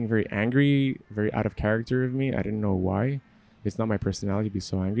was feeling very angry, very out of character of me. I didn't know why. It's not my personality to be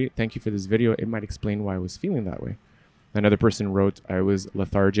so angry. Thank you for this video. It might explain why I was feeling that way. Another person wrote, I was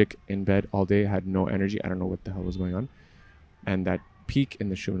lethargic in bed all day, had no energy. I don't know what the hell was going on. And that peak in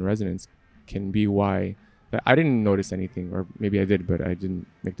the Schumann resonance can be why I didn't notice anything, or maybe I did, but I didn't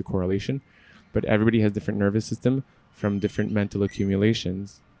make the correlation. But everybody has different nervous system from different mental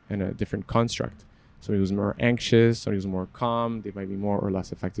accumulations and a different construct. Somebody who's more anxious, somebody who's more calm, they might be more or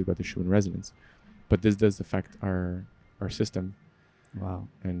less affected by the Schumann resonance. But this does affect our system. Wow.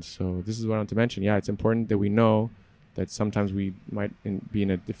 And so this is what I want to mention. Yeah, it's important that we know that sometimes we might be in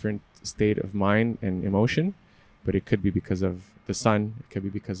a different state of mind and emotion, but it could be because of the sun. It could be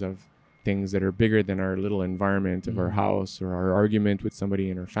because of things that are bigger than our little environment of our house or our argument with somebody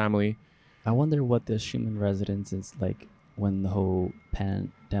in our family. I wonder what the Schumann resonance is like when the whole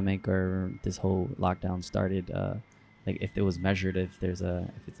pandemic or this whole lockdown started. Like if it was measured, if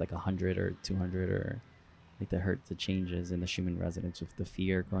it's like 100 or 200, or like the changes in the Schumann resonance with the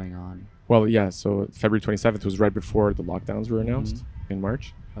fear going on. Well, yeah. So February 27th was right before the lockdowns were announced in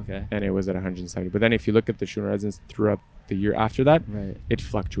March, Okay. and it was at 170. But then if you look at the Schumann resonance throughout the year after that, Right. it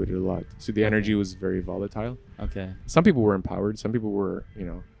fluctuated a lot. So the energy was very volatile. Okay. Some people were empowered. Some people were,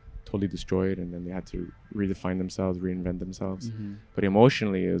 totally destroyed, and then they had to redefine themselves, reinvent themselves. Mm-hmm. But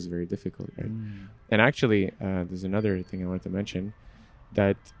emotionally, it was very difficult, right? And actually, there's another thing I wanted to mention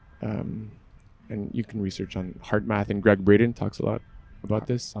that, and you can research on HeartMath, and Greg Braden talks a lot about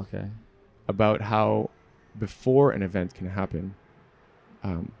this, Okay. about how before an event can happen,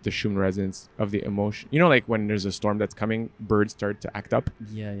 the Schumann resonance of the emotion. Like when there's a storm that's coming, birds start to act up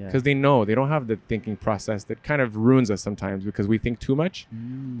Yeah. because they don't have the thinking process that kind of ruins us sometimes because we think too much.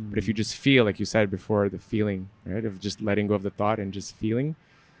 But if you just feel, like you said before, the feeling, right, of just letting go of the thought and just feeling,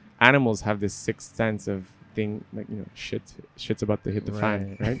 animals have this sixth sense of thing, like, shit's about to hit the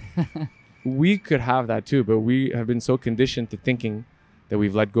fan, right? We could have that too, but we have been so conditioned to thinking that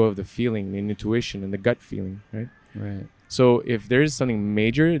we've let go of the feeling, the intuition, and the gut feeling, right? Right. So if there's something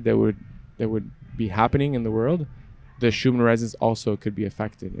major that would be happening in the world, the Schumann resonance also could be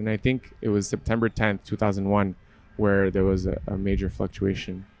affected. And I think it was September 10th, 2001, where there was a major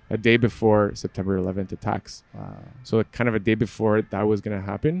fluctuation, a day before September 11th attacks. Wow. So kind of a day before that was going to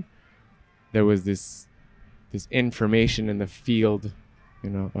happen, there was this information in the field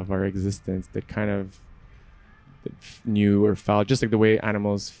of our existence that kind of knew or felt, just like the way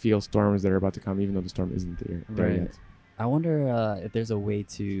animals feel storms that are about to come, even though the storm isn't there Right. yet. I wonder if there's a way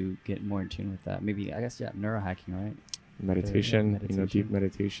to get more in tune with that. Maybe, I guess, yeah, neurohacking, right? Meditation, meditation. deep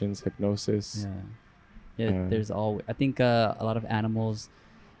meditations, hypnosis. Yeah. Yeah, there's all. I think a lot of animals,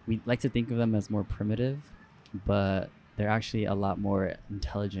 we like to think of them as more primitive, but they're actually a lot more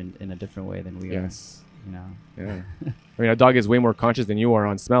intelligent in a different way than we Yes. are. Yeah. I mean, a dog is way more conscious than you are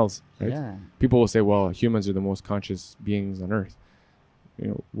on smells, right? Yeah. People will say, well, humans are the most conscious beings on earth.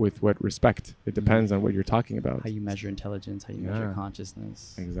 With what respect? It depends on what you're talking about. How you measure intelligence, how you measure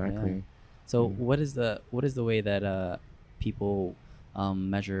consciousness. Exactly. Yeah. So Mm. what is the way that people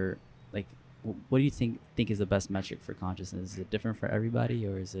measure, like, what do you think is the best metric for consciousness? Is it different for everybody,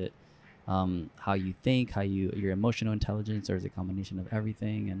 or is it how you think, your emotional intelligence, or is it a combination of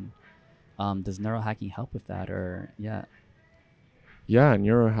everything? And does neurohacking help with that, or Yeah,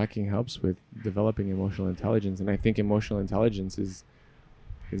 neurohacking helps with developing emotional intelligence, and I think emotional intelligence is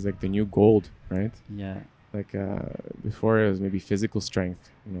like the new gold, right? Yeah. Like before, it was maybe physical strength,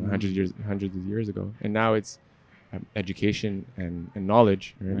 hundreds of years ago, and now it's education and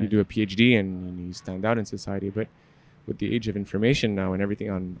knowledge. Right? Right. You do a PhD and you stand out in society. But with the age of information now and everything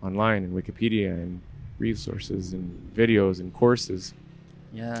online and Wikipedia and resources and videos and courses,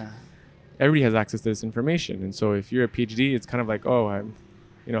 Yeah. everybody has access to this information. And so if you're a PhD, it's kind of like, oh,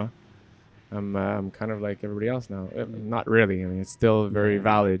 I'm kind of like everybody else now. Not really. I mean, it's still very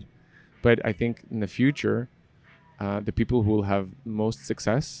valid. But I think in the future, the people who will have most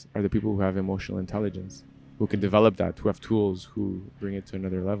success are the people who have emotional intelligence, who can develop that, who have tools, who bring it to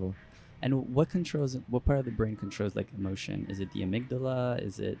another level. And what part of the brain controls like emotion? Is it the amygdala?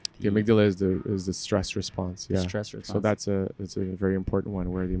 Is it The amygdala is the stress response. Yeah. Stress response. So that's a very important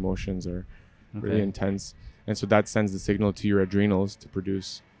one where the emotions are really intense, and so that sends the signal to your adrenals to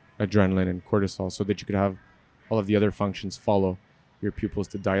produce adrenaline and cortisol, so that you could have all of the other functions follow. Your pupils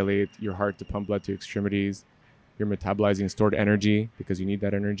to dilate, your heart to pump blood to extremities, you're metabolizing stored energy because you need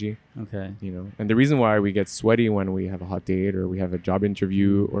that energy. Okay. And the reason why we get sweaty when we have a hot date or we have a job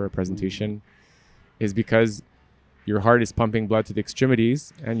interview or a presentation is because your heart is pumping blood to the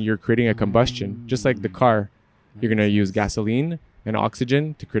extremities and you're creating a combustion. Just like the car, you're going to use gasoline and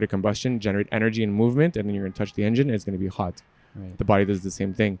oxygen to create a combustion, generate energy and movement, and then you're going to touch the engine and it's going to be hot. Right. The body does the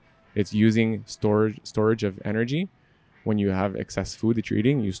same thing. It's using storage of energy. When you have excess food that you're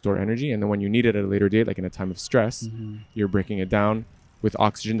eating, you store energy, and then when you need it at a later date, like in a time of stress, you're breaking it down with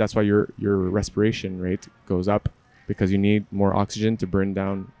oxygen. That's why your respiration rate goes up, because you need more oxygen to burn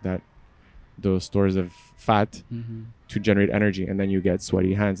down those stores of fat to generate energy, and then you get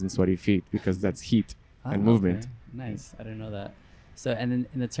sweaty hands and sweaty feet because that's heat and movement. Okay. Nice. I didn't know that. So, and then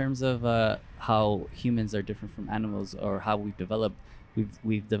in the terms of how humans are different from animals, or how we've developed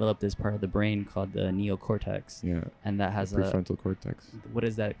this part of the brain called the neocortex. Yeah. And that has the prefrontal cortex. What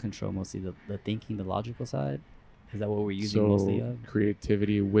does that control mostly? The thinking, the logical side? Is that what we're using mostly of?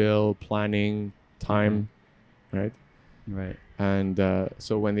 Creativity, will, planning, time, right? Right. And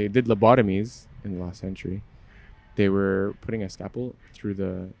so when they did lobotomies in the last century, they were putting a scalpel through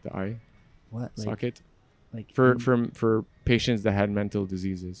the eye socket, for patients that had mental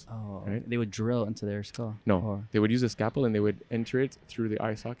diseases. Oh, right? They would drill into their skull. No, they would use a scalpel and they would enter it through the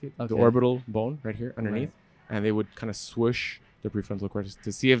eye socket, the orbital bone right here underneath, and they would kind of swoosh the prefrontal cortex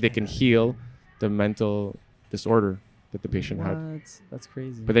to see if they can heal the mental disorder that the patient had. That's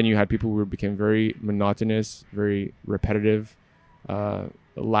crazy. But then you had people who became very monotonous, very repetitive,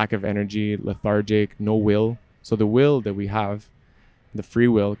 lack of energy, lethargic, no will. So the will that we have, the free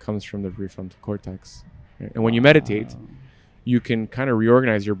will, comes from the prefrontal cortex. Right? And when you meditate, you can kind of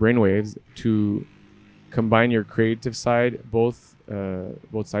reorganize your brain waves to combine your creative side, both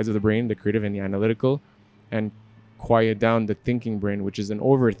sides of the brain, the creative and the analytical, and quiet down the thinking brain, which is an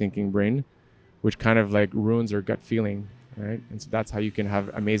overthinking brain, which kind of like ruins our gut feeling, right? And so that's how you can have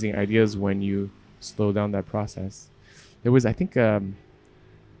amazing ideas when you slow down that process. There was, I think,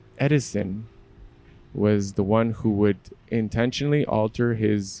 Edison was the one who would intentionally alter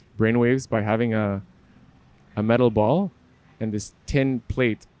his brainwaves by having a metal ball and this tin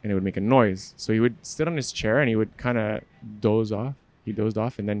plate, and it would make a noise. So he would sit on his chair and he would kind of doze off. He dozed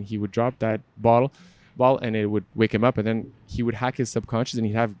off, and then he would drop that ball and it would wake him up, and then he would hack his subconscious and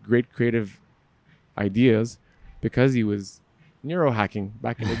he'd have great creative ideas because he was neurohacking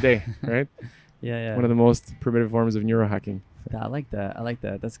back in the day, right? Yeah. One of the most primitive forms of neurohacking. I like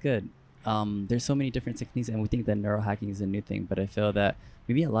that. That's good. There's so many different techniques, and we think that neurohacking is a new thing, but I feel that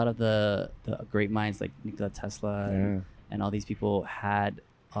maybe a lot of the great minds like Nikola Tesla and all these people had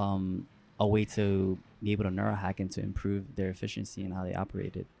a way to be able to neurohack and to improve their efficiency and how they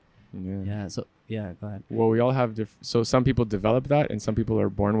operated. Yeah. Yeah. So yeah, go ahead. Well, we all have so some people develop that, and some people are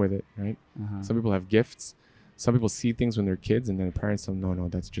born with it, right? Uh-huh. Some people have gifts. Some people see things when they're kids, and then the parents tell them, no,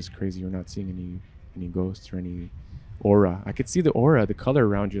 that's just crazy. You're not seeing any ghosts or any aura. I could see the aura, the color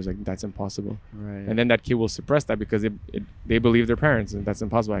around you. Is like, that's impossible. Right. And then that kid will suppress that because they believe their parents, and that's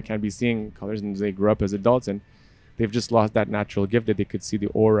impossible. I can't be seeing colors, and they grew up as adults, and they've just lost that natural gift that they could see the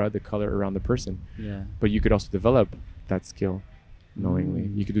aura, the color around the person. Yeah. But you could also develop that skill knowingly.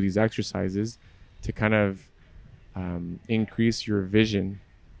 Mm. You could do these exercises to kind of increase your vision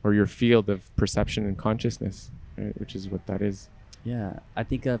or your field of perception and consciousness, right? Which is what that is. Yeah, I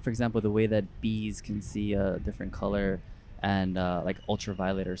think, for example, the way that bees can see a different color and like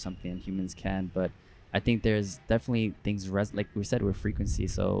ultraviolet or something, humans can. But I think there's definitely things like we said with frequency.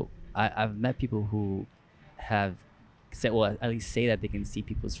 So I've met people who have said, well, at least say that they can see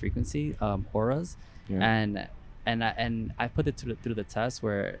people's frequency auras, Yeah. and I put it through the test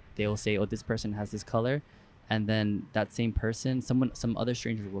where they will say, oh, this person has this color, and then that same person, some other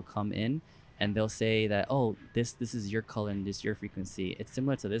stranger will come in and they'll say that, oh, this is your color and this your frequency. It's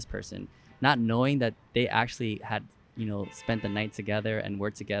similar to this person, not knowing that they actually had, spent the night together and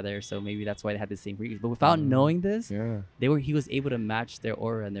worked together. So maybe that's why they had the same frequency. But without knowing this, Yeah. he was able to match their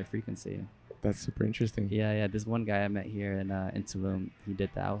aura and their frequency. That's super interesting. Yeah. This one guy I met here in Tulum, he did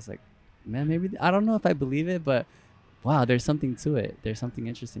that. I was like, man, maybe I don't know if I believe it, but wow, there's something to it. There's something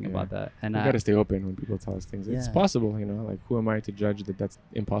interesting about that. And we got to stay open when people tell us things. It's possible, like who am I to judge that that's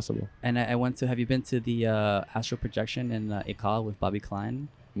impossible? And I went to, have you been to the astral projection in Ekal with Bobby Klein?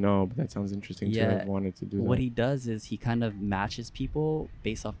 No, but that sounds interesting too. I've wanted to do that. What he does is he kind of matches people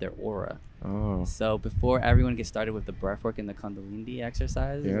based off their aura. Oh. So before everyone gets started with the breathwork and the Kundalini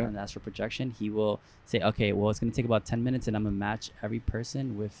exercise and the astral projection, he will say, okay, well, it's going to take about 10 minutes and I'm going to match every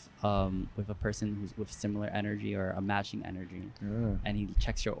person with a person who's with similar energy or a matching energy. Yeah. And he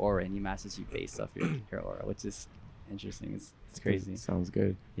checks your aura and he matches you based off your aura, which is interesting. It's crazy. Sounds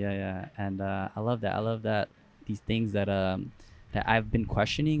good. Yeah. And I love that. I love that these things that I've been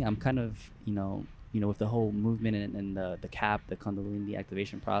questioning. I'm kind of, with the whole movement and the CAP, the Kundalini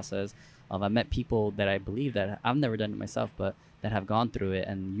activation process. I met people that I believe that I've never done it myself, but that have gone through it,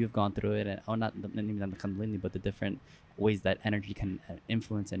 and you've gone through it, and not even the Kundalini, but the different ways that energy can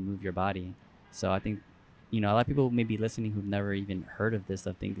influence and move your body. So I think, a lot of people may be listening who've never even heard of this.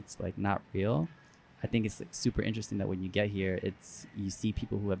 I think it's like not real. I think it's like super interesting that when you get here, you see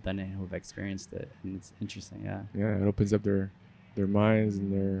people who have done it and who have experienced it, and it's interesting. Yeah, it opens up their minds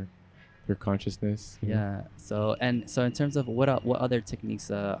and their consciousness. Yeah. So in terms of what other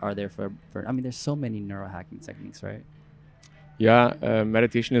techniques are there for I mean, there's so many neurohacking techniques, right? Yeah,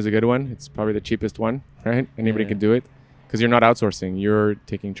 meditation is a good one. It's probably the cheapest one, right? Anybody can do it because you're not outsourcing. You're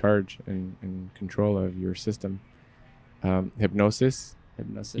taking charge and control of your system. Hypnosis,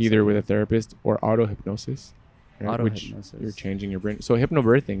 either with a therapist or auto hypnosis, right? Which you're changing your brain. So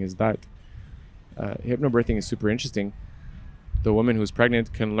hypnobirthing is that. Hypnobirthing is super interesting. The woman who's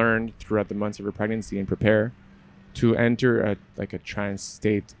pregnant can learn throughout the months of her pregnancy and prepare to enter a trance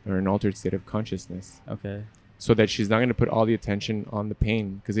state or an altered state of consciousness. Okay. So that she's not going to put all the attention on the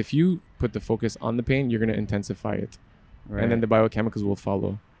pain. Because if you put the focus on the pain, you're going to intensify it. Right. And then the biochemicals will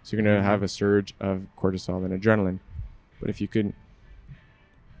follow. So you're going to have a surge of cortisol and adrenaline. But if you could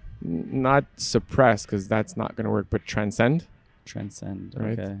not suppress, because that's not going to work, but transcend.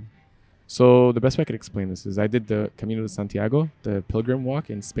 Right? Okay. So the best way I could explain this is I did the Camino de Santiago, the pilgrim walk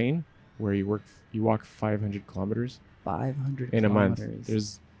in Spain, where you walk 500 kilometers. 500 in kilometers. A month.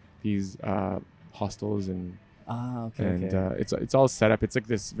 There's these hostels and okay. It's all set up. It's like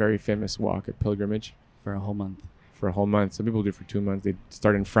this very famous walk, a pilgrimage for a whole month. Some people do it for 2 months. They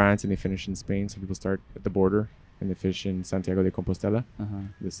start in France and they finish in Spain. Some people start at the border and they finish in Santiago de Compostela,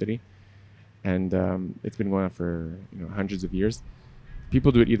 the city. And it's been going on for hundreds of years.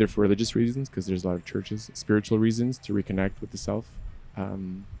 People do it either for religious reasons, because there's a lot of churches, spiritual reasons to reconnect with the self,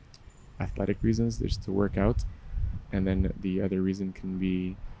 athletic reasons, there's to work out, and then the other reason can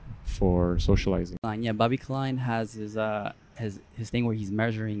be for socializing. Yeah, Bobby Klein has his thing where he's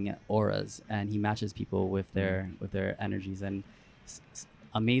measuring auras and he matches people with their energies, and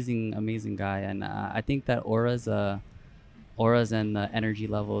amazing guy. And I think that auras and energy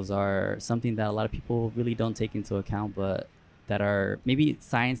levels are something that a lot of people really don't take into account, but that are, maybe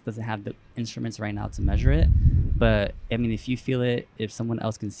science doesn't have the instruments right now to measure it, but I mean, if you feel it, if someone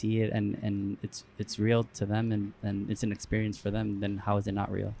else can see it and it's real to them and it's an experience for them, then how is it not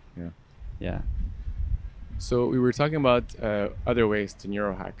real? Yeah. So we were talking about other ways to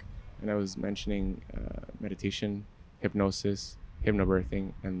neurohack, and I was mentioning meditation, hypnosis,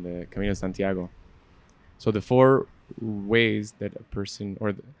 hypnobirthing, and the Camino de Santiago. So the four ways that a person,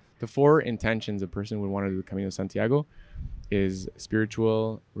 or the four intentions a person would want to do the Camino de Santiago is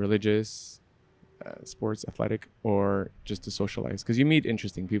spiritual, religious, sports, athletic, or just to socialize. Because you meet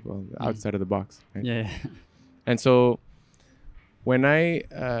interesting people outside of the box. Right? Yeah. And so when I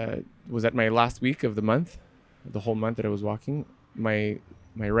was at my last week of the month, the whole month that I was walking, my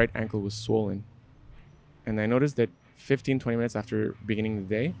right ankle was swollen. And I noticed that 15, 20 minutes after beginning the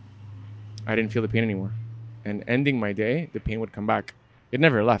day, I didn't feel the pain anymore. And ending my day, the pain would come back. It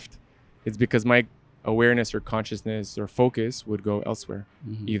never left. It's because my awareness or consciousness or focus would go elsewhere.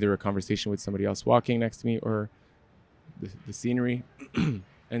 Mm-hmm. Either a conversation with somebody else walking next to me or the scenery.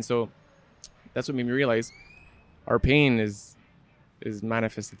 And so that's what made me realize our pain is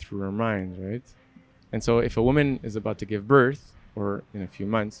manifested through our minds, right? And so if a woman is about to give birth or in a few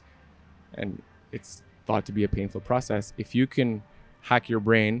months, and it's thought to be a painful process, if you can hack your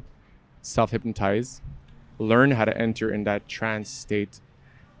brain, self-hypnotize, learn how to enter in that trance state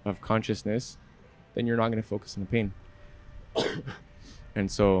of consciousness, then you're not going to focus on the pain.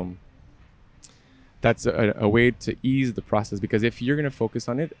 And so that's a way to ease the process, because if you're going to focus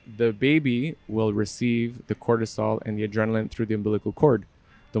on it, the baby will receive the cortisol and the adrenaline through the umbilical cord.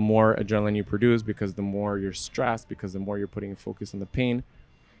 The more adrenaline you produce, because the more you're stressed, because the more you're putting a focus on the pain,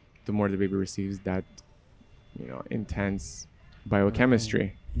 the more the baby receives that, intense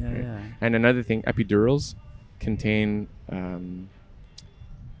biochemistry. Yeah, right? yeah. And another thing, epidurals contain,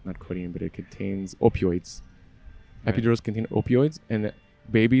 not codeine, but it contains opioids. Right. Epidurals contain opioids, and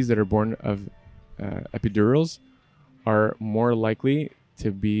babies that are born of epidurals are more likely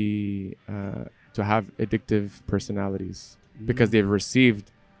to be to have addictive personalities because they've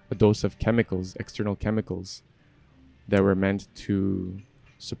received a dose of chemicals, external chemicals that were meant to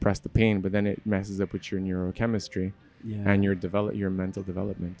suppress the pain, but then it messes up with your neurochemistry and your mental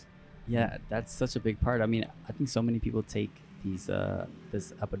development. Yeah, that's such a big part. I mean, I think so many people take these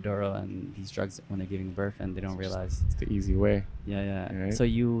this epidural and these drugs when they're giving birth, and they don't realize it's the easy way. Yeah. Right? So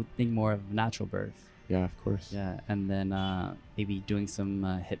you think more of natural birth. Yeah, of course. Yeah, and then maybe doing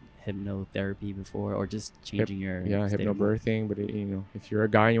some hypnotherapy before, or just changing your state of mind. hypnobirthing. But if you're a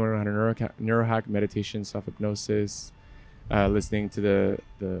guy and you want to know how to neurohack, meditation, self-hypnosis, listening to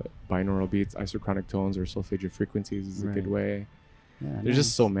the binaural beats, isochronic tones, or solfeggio frequencies is a good way. Yeah, there's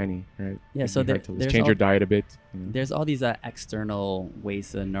just so many, right? Yeah, so there's all change your diet a bit. There's all these external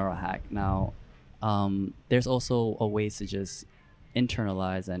ways to neurohack. Now, there's also a ways to just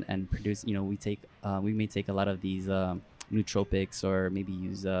internalize and produce. We may take a lot of these nootropics, or maybe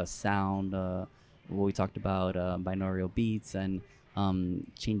use sound. What we talked about, binaural beats, and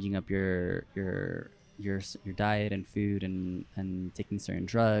changing up your diet and food, and taking certain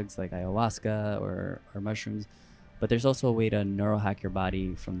drugs like ayahuasca or mushrooms. But there's also a way to neurohack your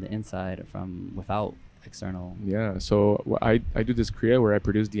body from the inside, from without external. Yeah. So I do this kriya where I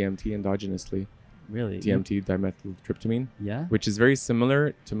produce DMT endogenously. Really? DMT, dimethyltryptamine. Yeah. Which is very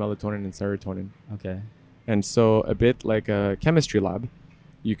similar to melatonin and serotonin. Okay. And so a bit like a chemistry lab,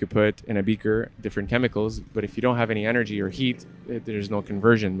 you could put in a beaker different chemicals, but if you don't have any energy or heat, there's no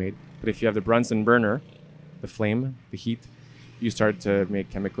conversion made. But if you have the Bunsen burner, the flame, the heat, you start to make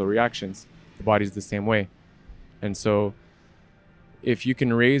chemical reactions. The body's the same way. And so if you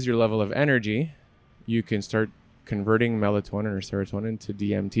can raise your level of energy, you can start converting melatonin or serotonin to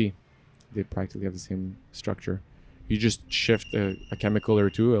DMT. They practically have the same structure. You just shift a chemical or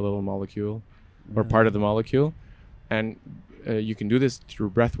two, a little molecule or part of the molecule. And you can do this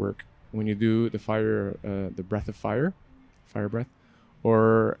through breath work. When you do the breath of fire breath,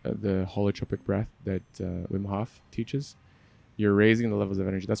 or the holotropic breath that Wim Hof teaches, you're raising the levels of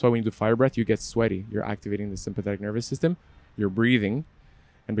energy. That's why when you do fire breath, you get sweaty. You're activating the sympathetic nervous system. You're breathing.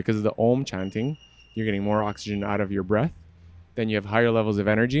 And because of the Om chanting, you're getting more oxygen out of your breath. Then you have higher levels of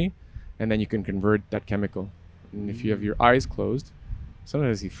energy. And then you can convert that chemical. And if you have your eyes closed,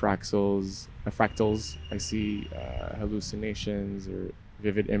 sometimes I see fractals. I see hallucinations or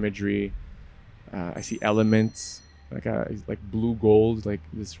vivid imagery. I see elements, like blue gold, like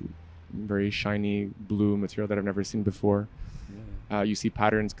this very shiny blue material that I've never seen before. You see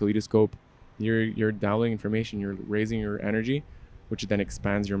patterns, kaleidoscope. You're downloading information. You're raising your energy, which then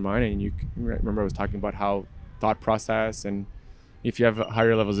expands your mind. And you remember I was talking about how thought process, and if you have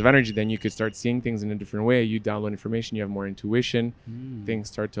higher levels of energy, then you could start seeing things in a different way. You download information. You have more intuition. Things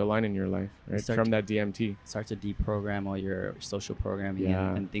start to align in your life, right? From that DMT. Start to deprogram all your social programming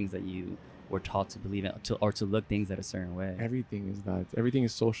and things that you were taught to believe in, or to look things at a certain way. Everything is that. Everything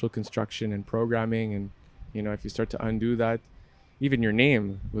is social construction and programming. And, if you start to undo that, even your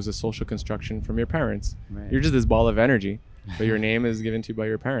name was a social construction from your parents. Right. You're just this ball of energy, but your name is given to you by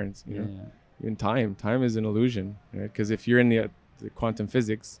your parents. even time is an illusion, right? Because if you're in the quantum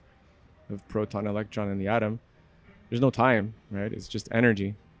physics of proton, electron, and the atom, there's no time, right? It's just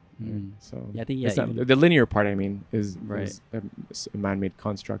energy. Right? So Yeah, I think it's not, the linear part, I mean, is a man-made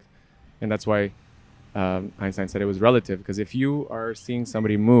construct, and that's why Einstein said it was relative. Because if you are seeing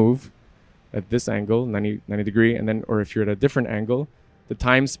somebody move at this angle, 90 degree, and then, or if you're at a different angle, the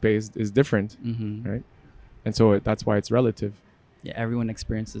time space is different, right? And so that's why it's relative. Yeah, everyone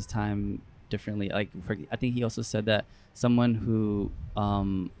experiences time differently. Like, I think he also said that someone who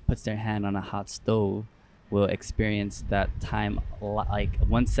puts their hand on a hot stove will experience that time like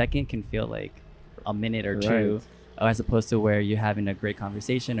 1 second can feel like a minute or two, as opposed to where you're having a great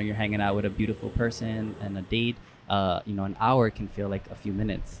conversation or you're hanging out with a beautiful person and a date. An hour can feel like a few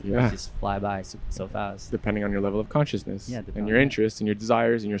minutes. Yeah. Just fly by so fast. Depending on your level of consciousness, Yeah, and your interests and your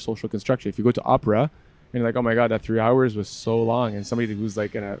desires and your social construction. If you go to opera and you're like, oh my God, that 3 hours was so long. And somebody who's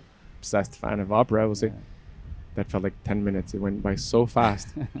like an obsessed fan of opera will say, that felt like 10 minutes. It went by so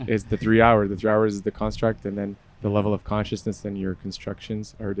fast. It's the 3 hours. The 3 hours is the construct, and then the level of consciousness and your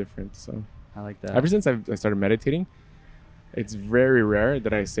constructions are different. So I like that. Ever since I started meditating, it's very rare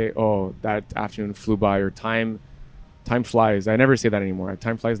that I say, oh, that afternoon flew by, or time flies. I never say that anymore.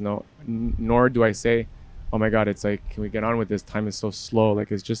 Time flies, no. Nor do I say, oh my God, it's like, can we get on with this? Time is so slow.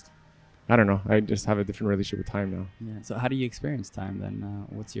 Like, it's just, I don't know. I just have a different relationship with time now. Yeah. So how do you experience time then?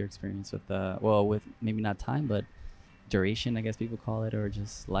 What's your experience with with maybe not time, but duration, I guess people call it, or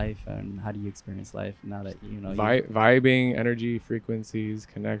just life? And how do you experience life now that vibing, energy, frequencies,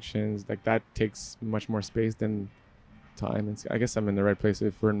 connections, like that takes much more space than time. And I guess I'm in the right place.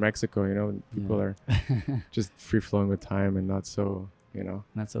 If we're in Mexico, people are just free flowing with time and not so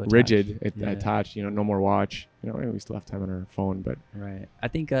not so rigid, attached. No more watch. We still have time on our phone, but right. I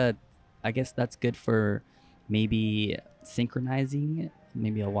think I guess that's good for maybe synchronizing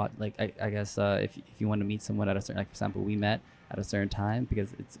maybe a lot. Like I guess if you want to meet someone at a certain, like for example, we met at a certain time because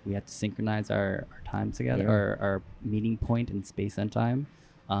we have to synchronize our time together, our meeting point in space and time.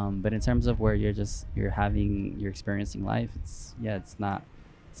 But in terms of where you're experiencing life, it's not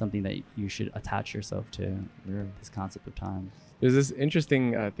something that you should attach yourself to. This concept of time. There's this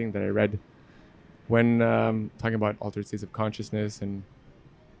interesting thing that I read when talking about altered states of consciousness and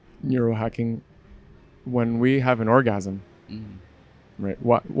neurohacking. When we have an orgasm, right?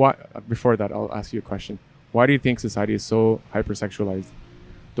 What? Before that, I'll ask you a question. Why do you think society is so hypersexualized?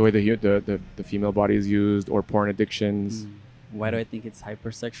 The way the female body is used, or porn addictions. Why do I think it's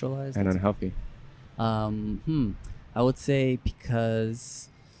hypersexualized and unhealthy? I would say because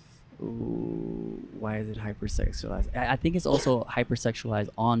why is it hypersexualized? I think it's also hypersexualized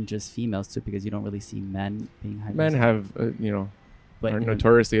on just females too, because you don't really see men being hypersexualized. Men have are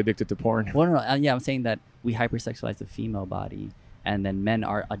notoriously addicted to porn. Well, no, I'm saying that we hypersexualize the female body, and then men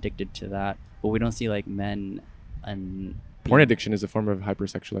are addicted to that, but we don't see like men and porn addiction is a form of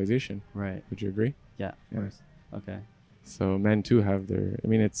hypersexualization. Right. Would you agree? Yeah. Of course. Okay. So men too have their. I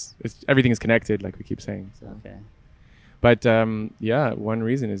mean, it's everything is connected, like we keep saying. So. Okay. But one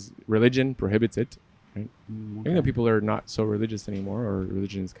reason is religion prohibits it. Right? Even though people are not so religious anymore, or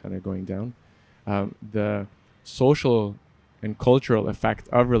religion is kind of going down, the social and cultural effect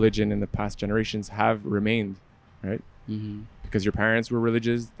of religion in the past generations have remained, right? Because your parents were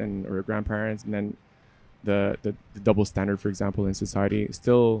religious, or your grandparents, and then the double standard, for example, in society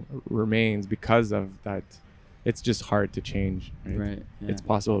still remains because of that. It's just hard to change, right? Right. Yeah. It's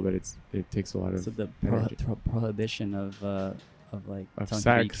possible, but it takes a lot of. So the prohibition of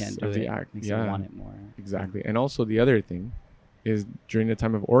sex, you can't do of the it, act, makes you want it more. Exactly. And also the other thing is, during the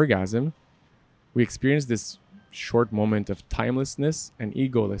time of orgasm, we experience this short moment of timelessness and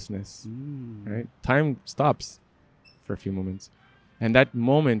egolessness, right? Time stops for a few moments, and that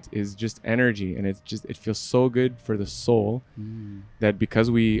moment is just energy, and it feels so good for the soul that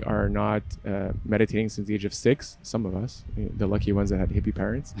because we are not meditating since the age of 6, some of us, the lucky ones that had hippie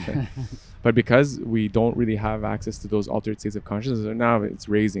parents, but because we don't really have access to those altered states of consciousness, now it's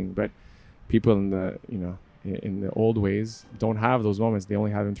raising, but people in the old ways don't have those moments. They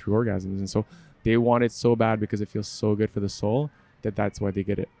only have them through orgasms, and so they want it so bad because it feels so good for the soul that's why they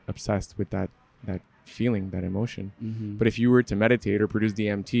get obsessed with that feeling, that emotion. But if you were to meditate or produce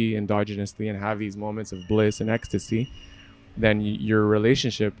DMT endogenously and have these moments of bliss and ecstasy, then your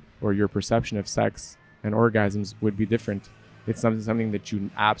relationship or your perception of sex and orgasms would be different. It's something that you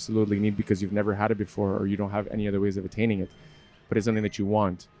absolutely need because you've never had it before, or you don't have any other ways of attaining it. But it's something that you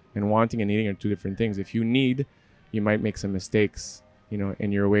want, and wanting and needing are two different things. If you need, you might make some mistakes,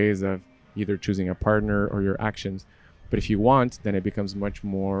 in your ways of either choosing a partner or your actions. But if you want, then it becomes much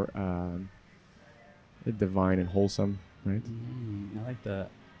more divine and wholesome, right? I like that.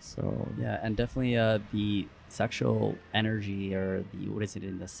 So Yeah, and definitely the sexual energy, or the, what is it,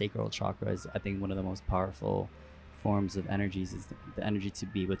 in the sacral chakra, is I think one of the most powerful forms of energies, is the energy to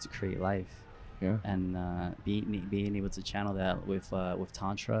be able to create life. yeah, And being able to channel that with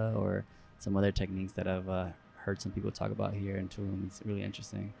tantra or some other techniques that I've heard some people talk about here in Tulum. It's really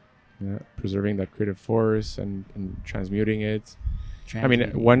interesting. yeah, preserving that creative force and transmuting it. I mean,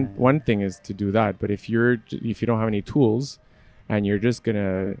 Transmuting, one thing is to do that, but if you don't have any tools, and you're just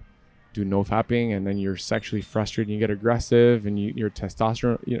gonna do no fapping, and then you're sexually frustrated, and you get aggressive, and your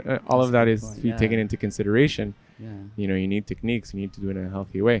testosterone, all That's of a that good is point, to be yeah. taken into consideration. Yeah. You need techniques. You need to do it in a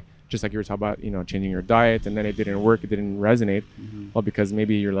healthy way. Just like you were talking about, changing your diet, and then it didn't work, it didn't resonate. Mm-hmm. Well, because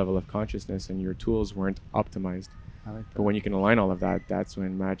maybe your level of consciousness and your tools weren't optimized. I like that. But when you can align all of that, that's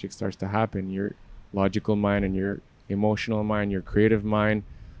when magic starts to happen. Your logical mind and your emotional mind, your creative mind,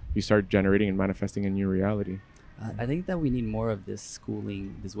 you start generating and manifesting a new reality. I think that we need more of this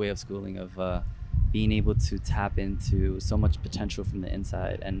schooling, this way of schooling, of being able to tap into so much potential from the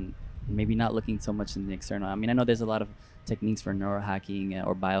inside, and maybe not looking so much in the external. I mean, I know there's a lot of techniques for neurohacking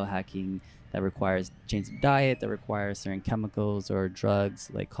or biohacking that requires changing diet, that requires certain chemicals or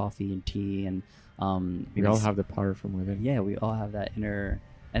drugs like coffee and tea, and We all have the power from within. yeah, we all have that inner,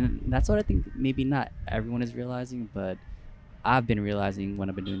 and that's what I think maybe not everyone is realizing, but I've been realizing when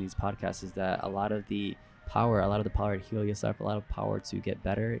I've been doing these podcasts, is that a lot of the power to heal yourself, a lot of power to get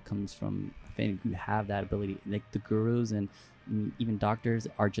better, it comes from, I think you have that ability. Like the gurus and even doctors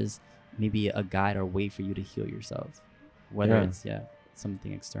are just maybe a guide or way for you to heal yourself, whether Yeah. it's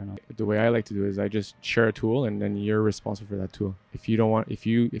something external. The way I like to do it is I just share a tool, and then you're responsible for that tool. If you don't want, if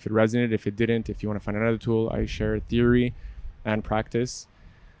it resonated, if it didn't, if you want to find another tool, I share theory and practice.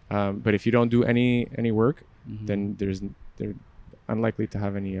 But if you don't do any work, Mhm. then they're unlikely to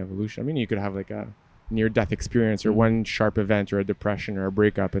have any evolution. I mean, you could have like a near-death experience, or Mhm. one sharp event, or a depression, or a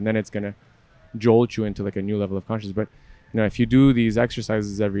breakup, and then it's gonna jolt you into like a new level of consciousness. But if you do these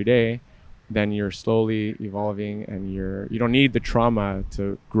exercises every day, then you're slowly evolving, and you don't need the trauma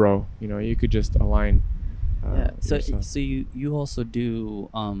to grow. You could just align. Yeah. So yourself. so you also do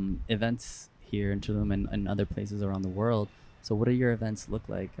events here in Tulum and other places around the world. So what do your events look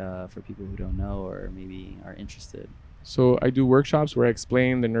like for people who don't know or maybe are interested? So I do workshops where I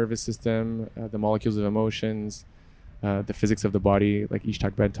explain the nervous system, the molecules of emotions, the physics of the body, like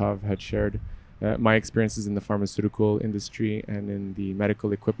Ishtak Bentov had shared. My experiences in the pharmaceutical industry and in the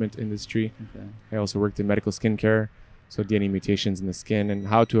medical equipment industry. Okay. I also worked in medical skincare, so DNA mutations in the skin and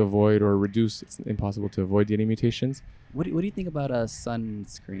how to avoid or reduce. It's impossible to avoid DNA mutations. What do you think about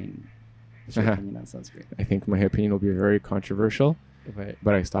sunscreen? What's your opinion on sunscreen? I think my opinion will be very controversial, Right.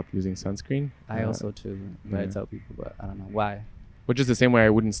 but I stopped using sunscreen. I also too, but I yeah. tell people, but I don't know why. Which is the same way I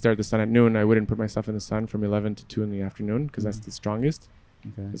wouldn't stare at the sun at noon. I wouldn't put myself in the sun from 11 to 2 in the afternoon, because that's Mhm. the strongest.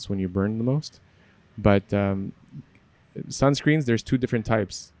 Okay. That's when you burn the most. But sunscreens, there's two different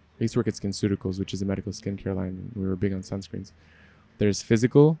types. I used to work at SkinCeuticals, which is a medical skincare line, and we were big on sunscreens. There's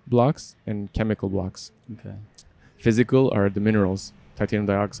physical blocks and chemical blocks. Okay. Physical are the minerals, titanium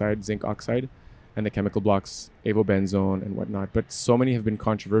dioxide, zinc oxide, and the chemical blocks, avobenzone and whatnot. But so many have been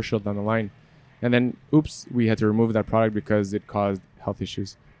controversial down the line. And then, oops, we had to remove that product because it caused health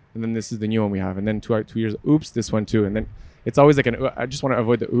issues. And then this is the new one we have. And then 2 years, oops, this one too. And then it's always like I just want to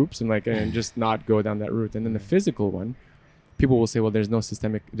avoid the oops and just not go down that route. And then the physical one, people will say, well, there's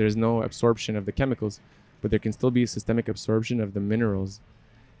no absorption of the chemicals, but there can still be systemic absorption of the minerals,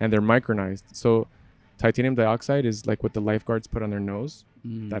 and they're micronized. So titanium dioxide is like what the lifeguards put on their nose,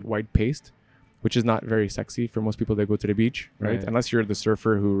 that white paste, which is not very sexy for most people that go to the beach, right? Unless you're the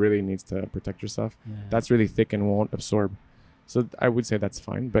surfer who really needs to protect yourself. Yeah. That's really thick and won't absorb. So I would say that's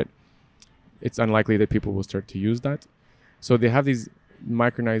fine, but it's unlikely that people will start to use that. So they have these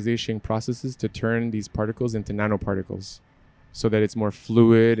micronization processes to turn these particles into nanoparticles so that it's more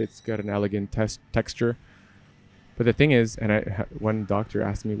fluid, it's got an elegant texture. But the thing is, and one doctor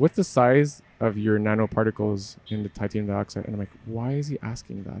asked me, what's the size of your nanoparticles in the titanium dioxide? And I'm like, why is he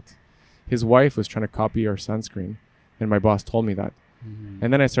asking that? His wife was trying to copy our sunscreen, and my boss told me that. Mm-hmm.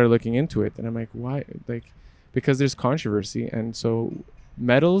 And then I started looking into it, and I'm like, why? Because there's controversy. And so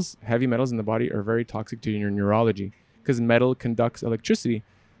heavy metals in the body are very toxic to your neurology, because metal conducts electricity.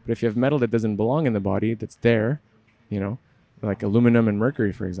 But if you have metal that doesn't belong in the body, that's there, like aluminum and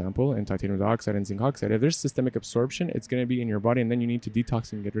mercury, for example, and titanium dioxide and zinc oxide, if there's systemic absorption, it's going to be in your body, and then you need to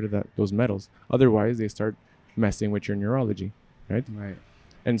detox and get rid of those metals. Otherwise, they start messing with your neurology, right? Right.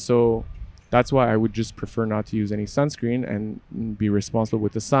 And so that's why I would just prefer not to use any sunscreen and be responsible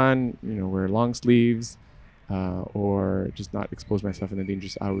with the sun, wear long sleeves, or just not expose myself in the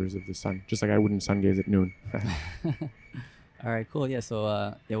dangerous hours of the sun, just like I wouldn't sun gaze at noon. All right, cool. Yeah.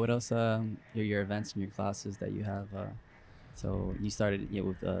 So, yeah, what else? Your events and your classes that you have. So you started, yeah,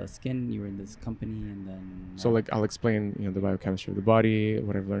 with skin. You were in this company, and then So like I'll explain, the biochemistry of the body,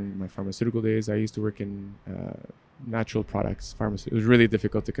 what I've learned in my pharmaceutical days. I used to work in natural products, pharmacy. It was really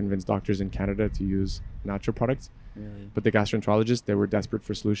difficult to convince doctors in Canada to use natural products, really. but the gastroenterologists, they were desperate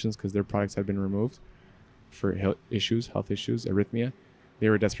for solutions because their products had been removed for health issues, arrhythmia. They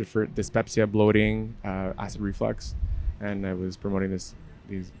were desperate for dyspepsia, bloating, acid reflux, and I was promoting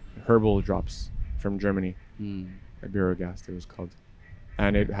these herbal drops from Germany, Mm. Iberogast it was called,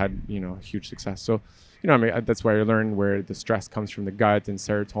 and it had huge success. So that's why I learned where the stress comes from the gut, and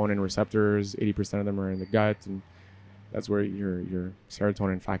serotonin receptors, 80% of them are in the gut, and that's where your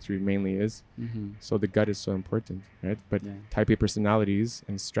serotonin factory mainly is. Mm-hmm. So the gut is so important, right? But Yeah. type A personalities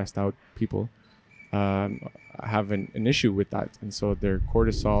and stressed out people have an issue with that, and so their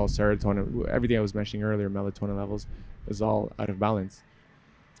cortisol, serotonin, everything I was mentioning earlier, melatonin levels, is all out of balance.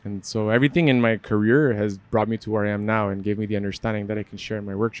 And so everything in my career has brought me to where I am now and gave me the understanding that I can share in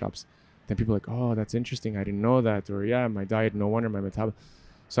my workshops. Then people are like, oh, that's interesting, I didn't know that, or yeah, my diet, no wonder my metabolism.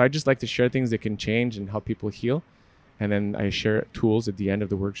 So I just like to share things that can change and help people heal, and then I share tools at the end of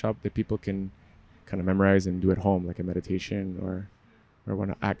the workshop that people can kind of memorize and do at home, like a meditation or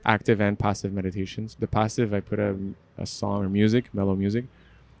one active and passive meditations. The passive, I put a song or music, mellow music,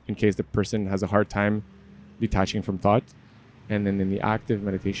 in case the person has a hard time detaching from thought. And then in the active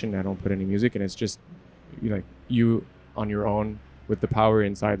meditation, I don't put any music, and it's just you on your own with the power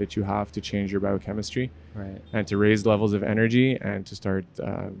inside that you have to change your biochemistry, Right. and to raise levels of energy and to start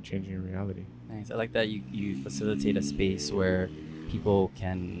changing your reality. Nice. I like that you facilitate a space where people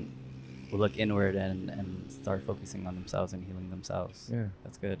can look inward and start focusing on themselves and healing themselves. Yeah.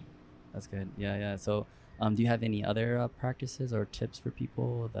 That's good. That's good. Yeah, yeah. So, do you have any other practices or tips for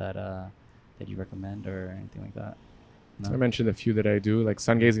people that you recommend or anything like that? No? I mentioned a few that I do, like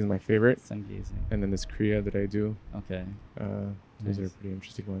sun gazing is my favorite, Sun gazing. and then this Kriya that I do. Okay. Those are Nice. pretty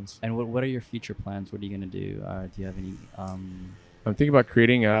interesting ones. And what are your future plans? What are you gonna do? Do you have any? I'm thinking about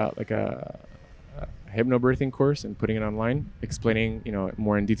creating a hypnobirthing course and putting it online, explaining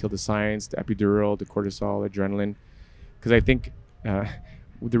more in detail the science, the epidural, the cortisol, adrenaline, because I think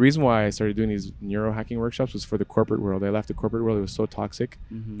the reason why I started doing these neurohacking workshops was for the corporate world. I left the corporate world; it was so toxic.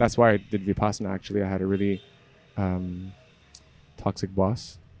 Mhm. That's why I did Vipassana. Actually, I had a really toxic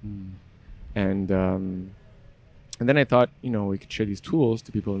boss, Mm. and then I thought we could share these tools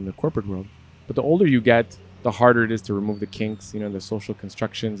to people in the corporate world. But the older you get, the harder it is to remove the kinks, the social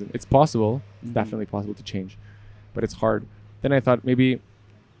constructions. It's possible. It's Mhm. definitely possible to change, but it's hard. Then I thought maybe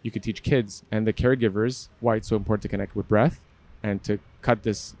you could teach kids and the caregivers why it's so important to connect with breath and to cut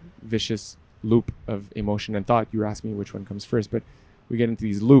this vicious loop of emotion and thought. You asked me which one comes first, but we get into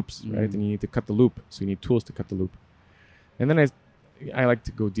these loops, right? Mhm. And you need to cut the loop. So you need tools to cut the loop. And then I like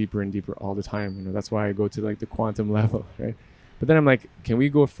to go deeper and deeper all the time. That's why I go to like the quantum level, right? But then I'm like, can we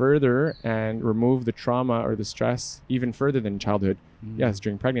go further and remove the trauma or the stress even further than childhood? Mm. Yes,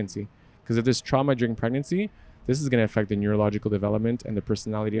 during pregnancy. Because if there's trauma during pregnancy, this is going to affect the neurological development and the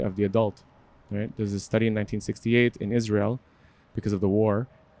personality of the adult, right? There's a study in 1968 in Israel, because of the war,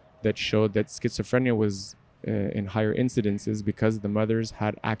 that showed that schizophrenia was in higher incidences because the mothers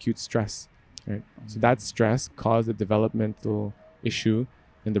had acute stress, right? So that stress caused a developmental issue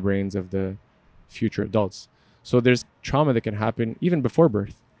in the brains of the future adults. So there's trauma that can happen even before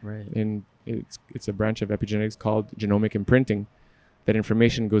birth. Right. And it's a branch of epigenetics called genomic imprinting. That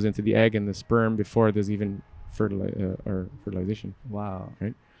information goes into the egg and the sperm before there's even fertilization. Wow.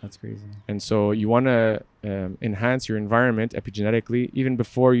 Right. That's crazy. And so you want to enhance your environment epigenetically even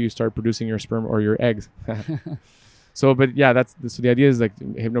before you start producing your sperm or your eggs. So the idea is like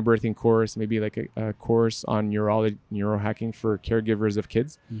hypnobirthing course, maybe like a course on neurohacking for caregivers of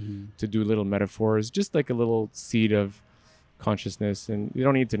kids, Mm-hmm. to do little metaphors, just like a little seed of consciousness. And you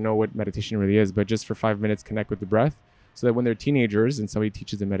don't need to know what meditation really is, but just for 5 minutes, connect with the breath, so that when they're teenagers and somebody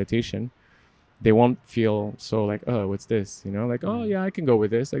teaches them meditation, they won't feel so like, oh, what's this? Oh yeah, I can go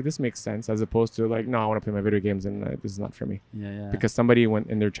with this. Like this makes sense, as opposed to like, no, I want to play my video games and this is not for me. Yeah, yeah. Because somebody went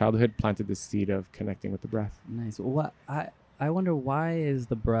in their childhood planted the seed of connecting with the breath. Nice. What I wonder, why is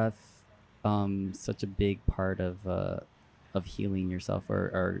the breath such a big part of healing yourself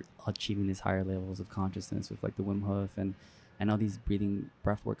or achieving these higher levels of consciousness with like the Wim Hof and all these breathing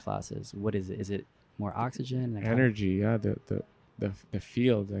breathwork classes? What is it? Is it more oxygen? Like Energy, yeah. The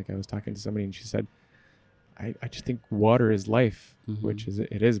field. Like I was talking to somebody and she said, I just think water is life, Mhm. which is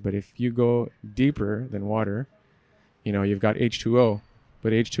it is. But if you go deeper than water, you've got H2O,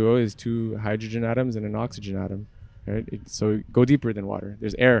 but H2O is 2 hydrogen atoms and an oxygen atom, right? So go deeper than water.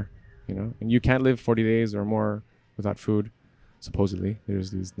 There's air, and you can't live 40 days or more without food. supposedly there's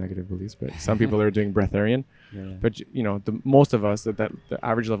these negative beliefs, but some people are doing breatharian. Yeah. But you know, the most of us at that the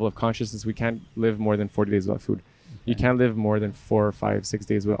average level of consciousness, we can't live more than 40 days without food. You Okay. can't live more than 4, 5, 6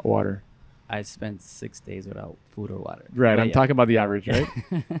 days without water. I spent 6 days without food or water. Right. But I'm yeah. talking about the average, right?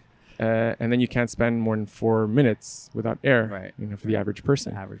 And then you can't spend more than 4 minutes without air. Right. You know, for the average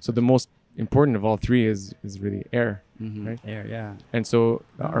person. Average So the most important of all three is really air. Mhm. right? Air, yeah. And so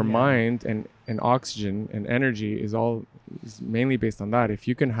Oh, our yeah. mind and oxygen and energy is mainly based on that. If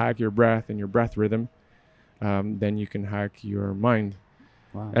you can hack your breath and your breath rhythm, then you can hack your mind.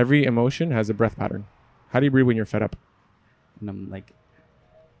 Wow. Every emotion has a breath pattern. How do you breathe when you're fed up? And I'm like,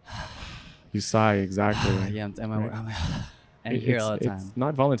 You sigh, exactly. yeah, Right. I'm and here all the time. It's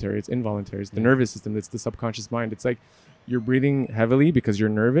not voluntary, it's involuntary. It's the Yeah. nervous system, it's the subconscious mind. It's like you're breathing heavily because you're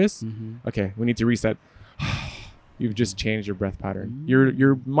nervous. Mm-hmm. Okay, we need to reset. You've just changed your breath pattern. Mm.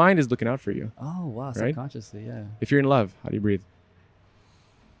 Your mind is looking out for you. Oh wow, Right? subconsciously, yeah. If you're in love, how do you breathe?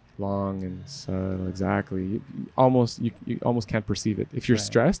 Long and subtle, exactly. You almost can't perceive it. If you're Right.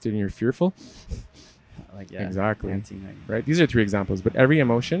 stressed and you're fearful, Like yeah. Exactly. Panting, like, right? These are 3 examples, but every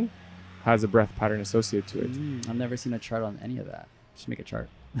emotion has a breath pattern associated to it. I've never seen a chart on any of that. Just make a chart.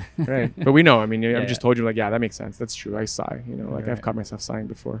 Right. But we know, I mean, Yeah, I've just yeah. told you, like, yeah, that makes sense. That's true. I sigh, you know, like I've Right. caught myself sighing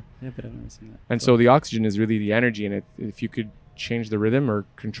before. Yeah, but I've never seen that. And so the oxygen is really the energy in it. If you could change the rhythm or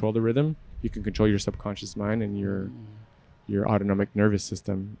control the rhythm, you can control your subconscious mind and your autonomic nervous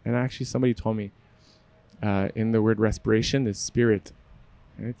system. And actually, somebody told me in the word respiration is spirit.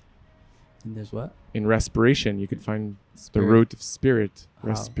 Right? And there's what? In respiration, you could find Spirit. the root of spirit. How?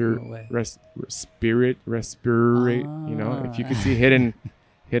 No way. Spirit, respirate. You know, if you could see hidden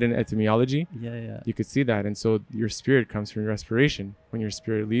etymology, Yeah, yeah. you could see that. And so your spirit comes from your respiration. When your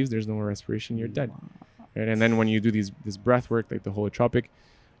spirit leaves, there's no more respiration. You're dead. Wow. Right? And then when you do this breath work, like the holotropic,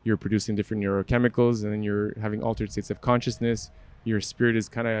 you're producing different neurochemicals, and then you're having altered states of consciousness. Your spirit is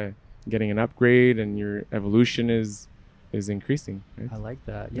kind of getting an upgrade, and your evolution is increasing. Right? I like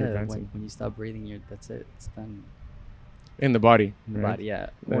that. You're Yeah, advancing. when you stop breathing, that's it. It's done. In the body. In the right? body, yeah.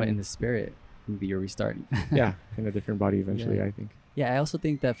 Well, Then- in the spirit, maybe you're restarting. Yeah, in a different body eventually, Yeah. I think. Yeah, I also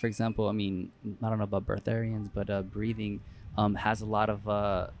think that, for example, I mean, I don't know about breatharians, but breathing has a lot of,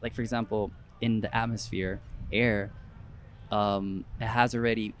 like, for example, in the atmosphere, air, it has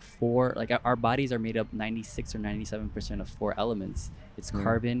already 4, like, our bodies are made up 96 or 97% of 4 elements. It's Mm.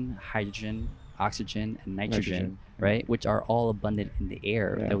 carbon, hydrogen, oxygen, and nitrogen, Nitrogen, yeah. right? Which are all abundant in the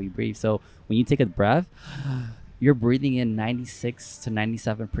air Yeah. that we breathe. So when you take a breath, you're breathing in 96 to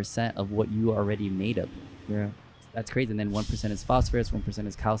 97% of what you are already made of. Yeah. That's crazy. And then 1% is phosphorus, 1%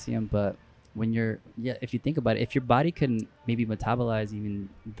 is calcium. But when if you think about it, if your body can maybe metabolize even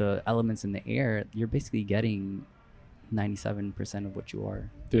the elements in the air, you're basically getting 97% of what you are.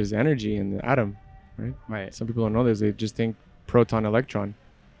 There's energy in the atom, right? Right. Some people don't know this. They just think proton, electron,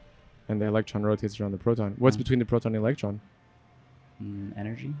 and the electron rotates around the proton. What's Mm. between the proton and electron?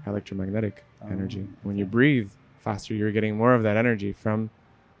 Energy. Electromagnetic energy. Oh, When you okay. breathe faster, you're getting more of that energy from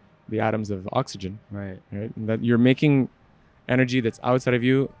the atoms of oxygen, Right. right? And that you're making energy that's outside of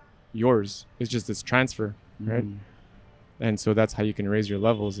you yours. It's just this transfer, right? Mm. And so that's how you can raise your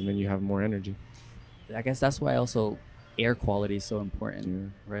levels, and then you have more energy. I guess that's why also air quality is so important,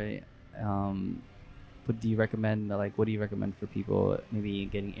 Yeah. right? What do you recommend? Like, what do you recommend for people maybe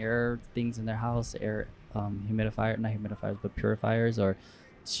getting air things in their house, air humidifier, not humidifiers, but purifiers, or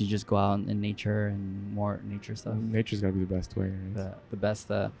should you just go out in nature and more nature stuff? Nature's got to be the best way, right? The best,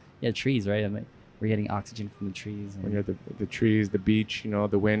 trees, right? I mean, we're getting oxygen from the trees. When you're at the trees, the beach, you know,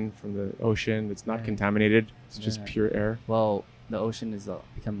 the wind from the ocean, it's not Yeah. contaminated. It's just Yeah. pure air. Well, the ocean is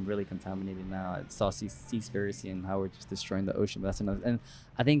become really contaminated now. I saw Seaspiracy and how we're just destroying the ocean. But that's another. And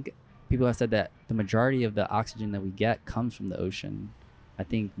I think people have said that the majority of the oxygen that we get comes from the ocean. I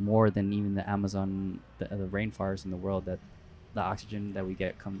think more than even the Amazon, the rainforests in the world. That the oxygen that we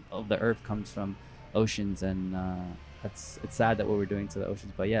get of the earth comes from oceans, and it's sad that what we're doing to the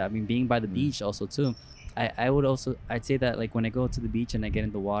oceans. But yeah, I mean, being by the beach also too. I'd say that, like, when I go to the beach and I get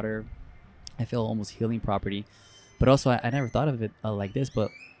in the water, I feel almost healing property. But also, I never thought of it like this, but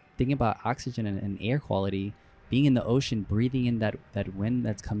thinking about oxygen and air quality, being in the ocean, breathing in that wind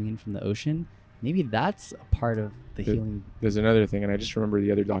that's coming in from the ocean, maybe that's a part of the healing. There's another thing, and I just remember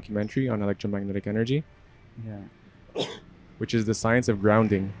the other documentary on electromagnetic energy, Yeah. which is the science of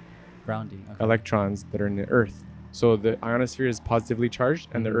grounding Grounding. Okay. electrons that are in the earth. So the ionosphere is positively charged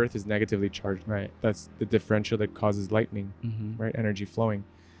and the Mhm. earth is negatively charged. Right. That's the differential that causes lightning, Mm-hmm. right? Energy flowing.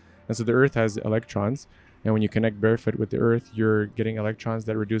 And so the earth has electrons. And when you connect barefoot with the earth, you're getting electrons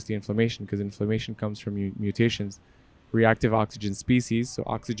that reduce the inflammation, because inflammation comes from mutations. Reactive oxygen species. So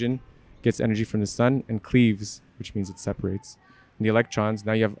oxygen gets energy from the sun and cleaves, which means it separates. And the electrons,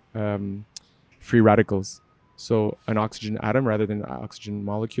 now you have free radicals. So an oxygen atom, rather than an oxygen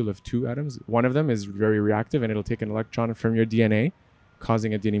molecule of 2 atoms, one of them is very reactive, and it'll take an electron from your DNA,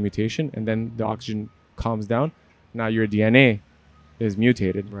 causing a DNA mutation, and then the oxygen calms down. Now your DNA is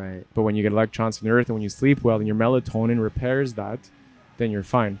mutated. Right. But when you get electrons from the earth and when you sleep well and your melatonin repairs that, then you're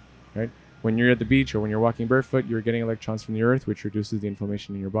fine, right? When you're at the beach or when you're walking barefoot, you're getting electrons from the earth, which reduces the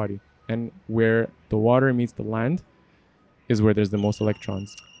inflammation in your body. And where the water meets the land is where there's the most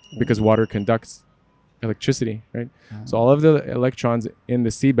electrons, because water conducts electricity, right? So all of the electrons in the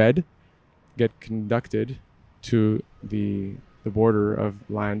seabed get conducted to the border of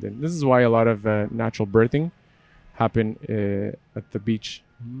land. And this is why a lot of natural birthing happen at the beach.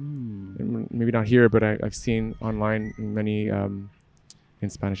 Maybe not here, but I've seen online in many, in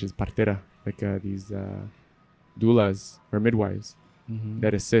Spanish is partera, like these doulas or midwives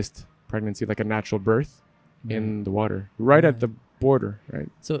that assist pregnancy, like a natural birth in the water, right at the border, right?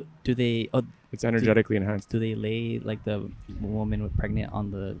 So do they, it's energetically enhanced. do they lay like the woman with pregnant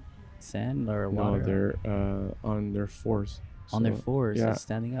on the sand or water? No, they're on their fours. On their fours, yeah. so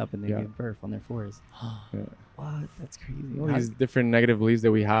standing up, and they give birth on their fours. Yeah. What? That's crazy. You know, these different negative beliefs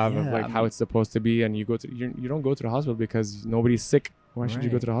that we have of Yeah, like how it's supposed to be, and you go to you don't go to the hospital because nobody's sick. Why should you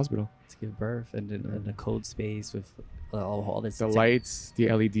go to the hospital? To give birth and in a cold space with all this. The lights, the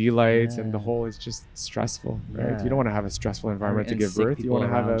LED lights, and the Yeah. whole is just stressful, right? Yeah. You don't want to have a stressful environment to And give sick birth. You people want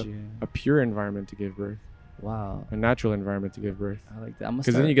to have around you. a pure environment to give birth, Wow. a natural environment to give birth. I like that. I'm gonna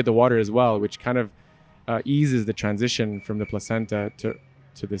Because then you get the water as well, which kind of eases the transition from the placenta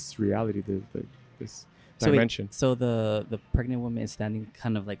to this reality, this dimension. So the pregnant woman is standing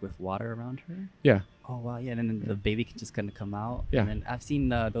kind of like with water around her. Yeah. Oh wow, yeah, and then the baby can just kind of come out. Yeah. And then I've seen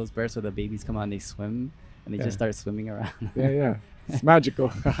those births where the babies come out and they swim, and they just start swimming around. Yeah. It's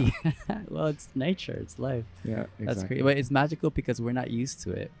magical. Yeah. Well, it's nature. It's life. Yeah, exactly. That's crazy. But it's magical because we're not used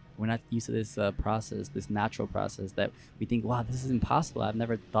to it. We're not used to this process, this natural process that we think, wow, this is impossible. I've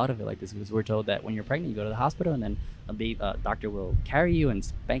never thought of it like this. Because we're told that when you're pregnant, you go to the hospital, and then a doctor will carry you and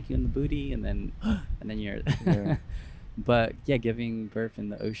spank you in the booty, and then you're. Yeah. But yeah, giving birth in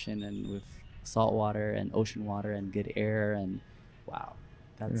the ocean and with salt water and ocean water and good air, and wow,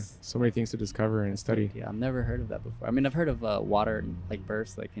 that's so many things to discover and study. Yeah, I've never heard of that before. I mean, I've heard of water like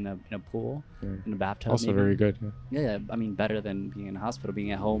births, like in a pool, in a bathtub. Also maybe. very good. Yeah, I mean, better than being in a hospital.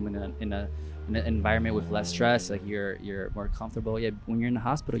 Being at home in an environment with less stress, like you're more comfortable. Yeah, when you're in a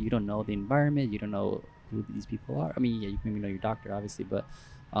hospital, you don't know the environment. You don't know who these people are. I mean, yeah, you maybe know your doctor, obviously, but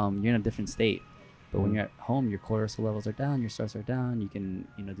you're in a different state. But when you're at home, your cortisol levels are down, your stress are down. You can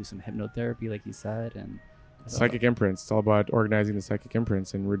do some hypnotherapy, like you said, and psychic imprints. It's all about organizing the psychic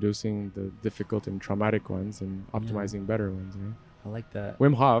imprints and reducing the difficult and traumatic ones and optimizing better ones. Right? I like that.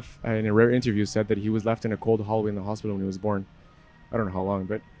 Wim Hof, in a rare interview, said that he was left in a cold hallway in the hospital when he was born. I don't know how long,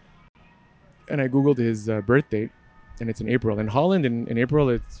 and I googled his birth date, and it's in April. In Holland, in April,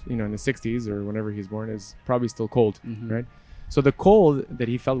 it's in the 60s or whenever he's born, is probably still cold, right? So the cold that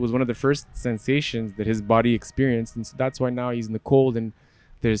he felt was one of the first sensations that his body experienced, and so that's why now he's in the cold, and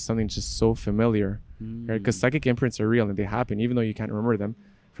there's something just so familiar, right? Because psychic imprints are real and they happen, even though you can't remember them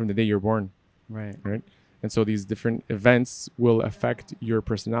from the day you're born, right? And so these different events will affect your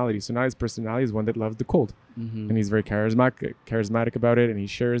personality. So now his personality is one that loves the cold, and he's very charismatic about it, and he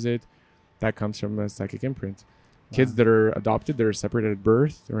shares it. That comes from a psychic imprint. Wow. Kids that are adopted, that are separated at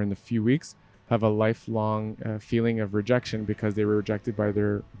birth or in the few weeks, have a lifelong feeling of rejection because they were rejected by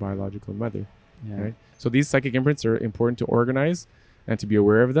their biological mother. Right? So these psychic imprints are important to organize and to be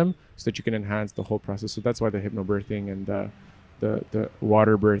aware of them so that you can enhance the whole process. So that's why the hypnobirthing and the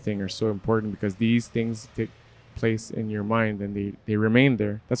water birthing are so important, because these things take place in your mind and they remain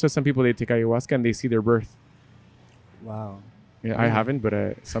there. That's why some people, they take ayahuasca and they see their birth. Wow. Yeah, I haven't,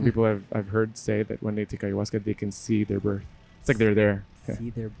 but some people I've heard say that when they take ayahuasca, they can see their birth. It's like they're there.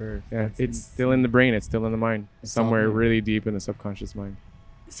 See their birth. Yeah, That's it's insane. still in the brain. It's still in the mind. It's somewhere all there. really deep in the subconscious mind.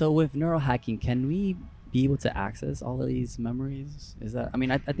 So with neurohacking, can we be able to access all of these memories? Is that? I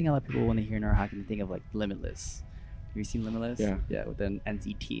mean, I think a lot of people, when they hear neurohacking, they think of like Limitless. Have you seen Limitless? Yeah. Yeah, with an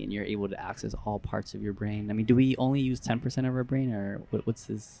NZT, and you're able to access all parts of your brain. I mean, do we only use 10% of our brain, or what's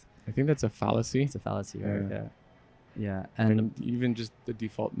this? I think that's a fallacy. It's a fallacy, right? Yeah. Yeah. And even just the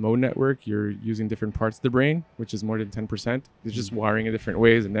default mode network, you're using different parts of the brain, which is more than 10%. It's just wiring in different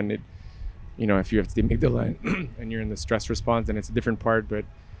ways. And then if you have the amygdala and you're in the stress response, then it's a different part. But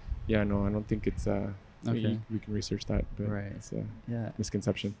yeah, no, I don't think it's, okay. We can research that, but Right. it's a Yeah.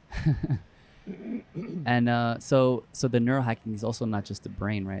 misconception. And so the neurohacking is also not just the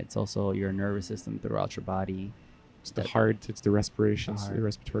brain, right? It's also your nervous system throughout your body. It's the heart, it's the respiration, The the heart.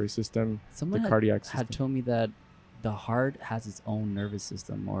 respiratory system, Someone the cardiac system. had told me that the heart has its own nervous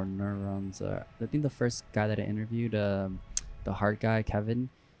system or neurons. I think the first guy that I interviewed, the heart guy, Kevin,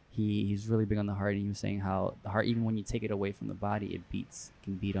 he's really big on the heart, and he was saying how the heart, even when you take it away from the body, it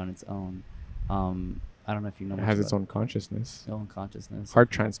can beat on its own. I don't know if you know. It has its own consciousness. Own consciousness. Heart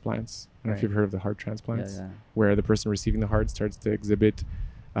transplants. I don't know if Right. you've heard of the heart transplants, Yeah, where the person receiving the heart starts to exhibit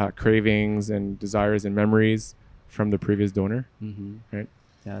cravings and desires and memories from the previous donor. yeah. Mm-hmm. Right.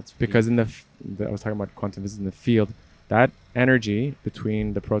 Yeah, that's Because in I was talking about quantum physics in the field, that energy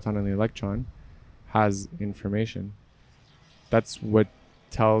between the proton and the electron has information. That's what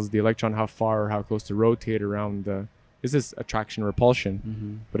tells the electron how far or how close to rotate around the. This is attraction repulsion,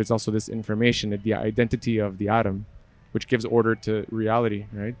 Mm-hmm. but it's also this information, that the identity of the atom, which gives order to reality,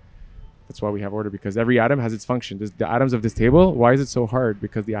 right? That's why we have order, because every atom has its function. The atoms of this table, why is it so hard?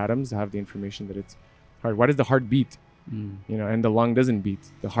 Because the atoms have the information that it's hard. Why does the heart beat? Mm. You know, and the lung doesn't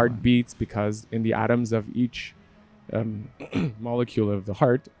beat. The heart Right. beats because in the atoms of each molecule of the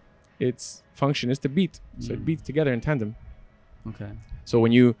heart, its function is to beat. So it Mm. beats together in tandem. Okay. So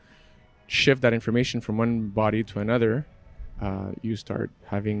when you shift that information from one body to another, you start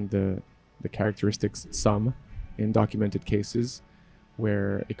having the characteristics sum in documented cases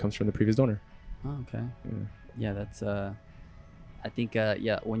where it comes from the previous donor. Oh, okay. Yeah. Yeah, that's I think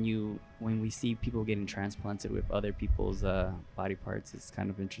when we see people getting transplanted with other people's body parts, it's kind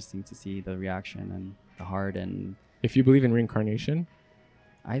of interesting to see the reaction and the heart, and If you believe in reincarnation,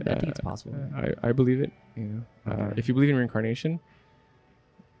 I think it's possible. I believe it. You know, Okay. if you believe in reincarnation,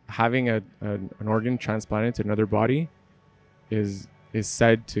 having an organ transplanted to another body is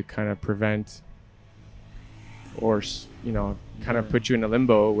said to kind of prevent, or kind of Yeah. put you in a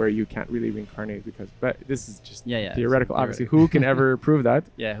limbo where you can't really reincarnate, because. But this is just Yeah, yeah. theoretical. it's Obviously, who can ever prove that?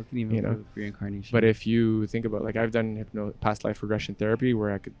 Yeah, who can even you know, prove reincarnation? But if you think about, like, I've done past life regression therapy,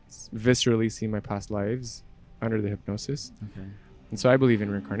 where I could viscerally see my past lives under the hypnosis. okay. And so I believe in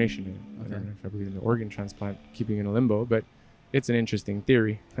reincarnation. I Okay. don't know if I believe in the organ transplant, keeping in a limbo, but it's an interesting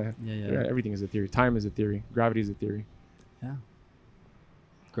theory. Yeah. Everything is a theory. Time is a theory. Gravity is a theory. Yeah.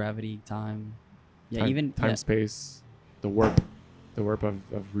 Gravity, time. Yeah, time, even time, yeah. space, the warp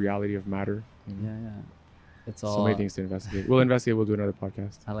of reality of matter. You know. Yeah. It's all So many things to investigate. We'll investigate. We'll do another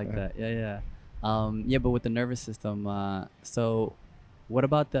podcast. I like that. Yeah. Yeah, but with the nervous system, so what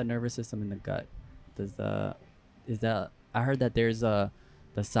about the nervous system in the gut? I heard that there's the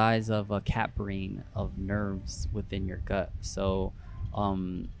size of a cat brain of nerves within your gut. So,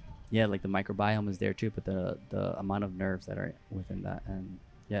 yeah, like the microbiome is there too, but the amount of nerves that are within that, and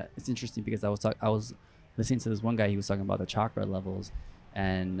yeah, it's interesting because I was listening to this one guy. He was talking about the chakra levels,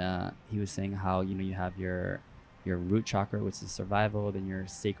 and he was saying how you have your root chakra, which is survival, then your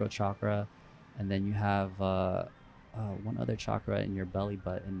sacral chakra, and then you have one other chakra in your belly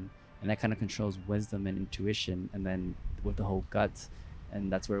button, and that kind of controls wisdom and intuition, and then with the whole gut,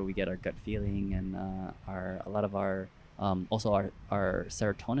 and that's where we get our gut feeling, and a lot of our also our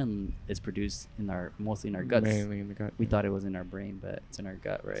serotonin is produced mostly in our guts. Mainly in the gut. We thought it was in our brain, but it's in our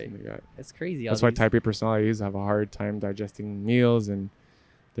gut, right? It's in the gut. It's crazy. That's why type A personalities have a hard time digesting meals, and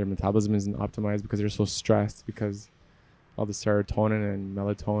their metabolism isn't optimized because they're so stressed, because all the serotonin and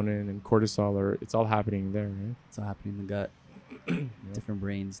melatonin and cortisol it's all happening there, right? It's all happening in the gut. Different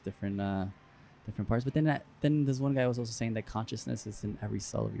brains, different parts. But then there's one guy was also saying that consciousness is in every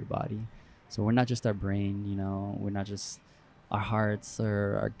cell of your body. So we're not just our brain, we're not just our hearts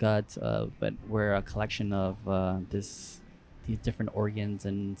or our gut, but we're a collection of these different organs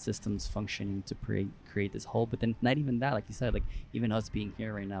and systems functioning to create this whole. But then not even that, like you said, like even us being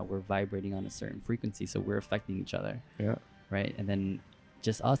here right now, we're vibrating on a certain frequency, so we're affecting each other. Yeah. Right. And then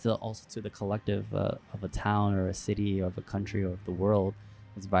just us also to the collective of a town or a city or of a country or of the world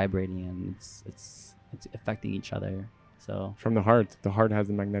is vibrating, and it's affecting each other. So From the heart has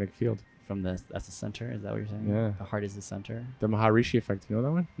a magnetic field. that's the center. Is that what you're saying? Yeah. The heart is the center. The Maharishi effect, you know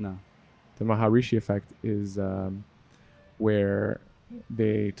that one? No. The Maharishi effect is where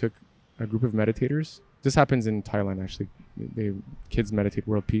they took a group of meditators. This happens in Thailand, actually. Kids meditate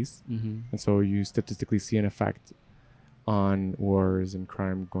world peace. Mm-hmm. And so you statistically see an effect on wars and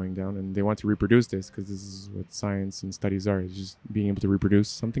crime going down. And they want to reproduce this because this is what science and studies are. It's just being able to reproduce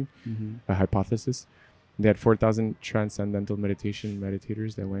something, Mm-hmm. a hypothesis. They had 4,000 transcendental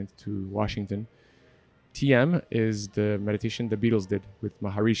meditators that went to Washington. TM is the meditation the Beatles did with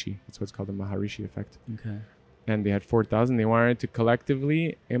Maharishi. That's what's called the Maharishi effect. Okay. And they had 4,000. They wanted to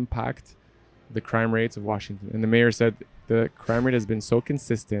collectively impact the crime rates of Washington. And the mayor said the crime rate has been so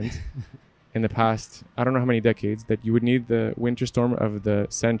consistent in the past, I don't know how many decades, that you would need the winter storm of the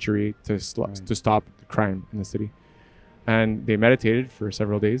century to stop the crime in the city. And they meditated for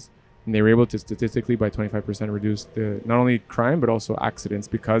several days. And they were able to statistically by 25% reduce the not only crime but also accidents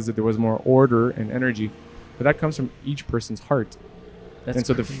because there was more order and energy. But that comes from each person's heart. That's and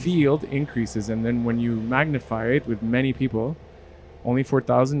so the crazy. field increases, and then when you magnify it with many people, only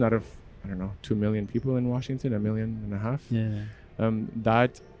 4,000 out of, I don't know, 2 million people in Washington, 1.5 million, Yeah.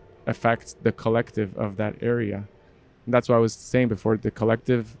 that affects the collective of that area. And that's why I was saying before, the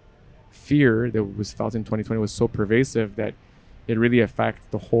collective fear that was felt in 2020 was so pervasive that it really affects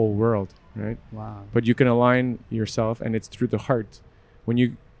the whole world, right? Wow. But you can align yourself, and it's through the heart. When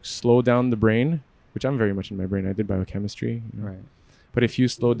you slow down the brain, which I'm very much in my brain, I did biochemistry, Right. but if you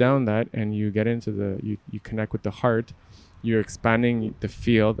slow down that and you get into you connect with the heart, you're expanding the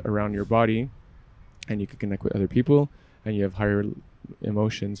field around your body, and you can connect with other people, and you have higher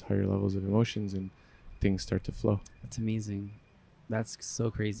emotions, higher levels of emotions, and things start to flow. That's amazing. That's so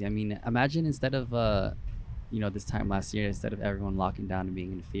crazy. I mean, imagine instead of this time last year, instead of everyone locking down and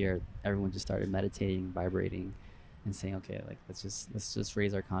being in fear, everyone just started meditating, vibrating, and saying, okay, like let's just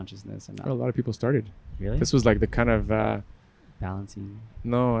raise our consciousness and A not lot of people started. really This was like the kind of balancing.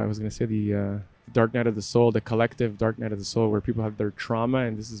 no, I was gonna say the dark night of the soul, the collective dark night of the soul, where people have their trauma,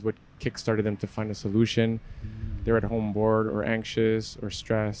 and this is what kickstarted them to find a solution. They're at home bored or anxious or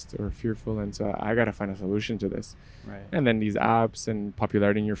stressed or fearful, and so I gotta find a solution to this. Right. And then these apps and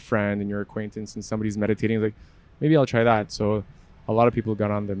popularity in your friend and your acquaintance, and somebody's meditating, like maybe I'll try that. So a lot of people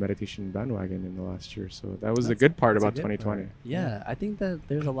got on the meditation bandwagon in the last year. So that was the good part That's a about good 2020. part. Yeah, I think that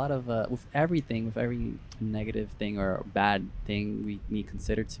there's a lot of with everything, with every negative thing or bad thing we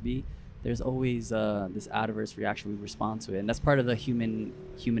consider to be, there's always this adverse reaction. We respond to it, and that's part of the human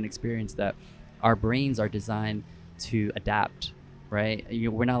experience, that our brains are designed to adapt. Right?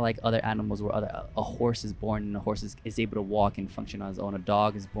 We're not like other animals where a horse is born and a horse is able to walk and function on its own. A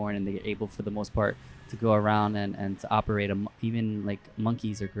dog is born and they're able, for the most part, to go around and to operate. Even like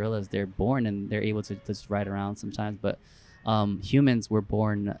monkeys or gorillas, they're born and they're able to just ride around sometimes. But humans were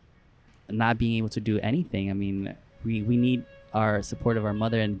born not being able to do anything. I mean, we need our support of our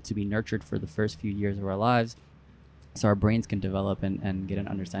mother and to be nurtured for the first few years of our lives, so our brains can develop and get an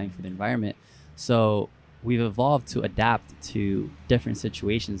understanding for the environment. So we've evolved to adapt to different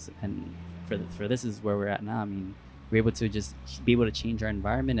situations, and for this is where we're at now. I mean, we're able to just be able to change our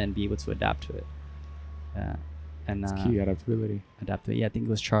environment and be able to adapt to it. Yeah, and It's key, adaptability. adapt to it. Yeah, I think it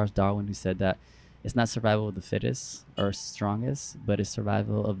was Charles Darwin who said that it's not survival of the fittest or strongest, but it's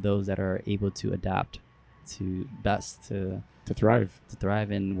survival of those that are able to adapt to best to To thrive.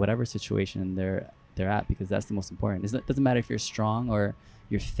 thrive in whatever situation they're at, because that's the most important. It doesn't matter if you're strong or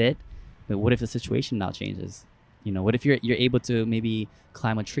you're fit, but what if the situation now changes? What if you're able to maybe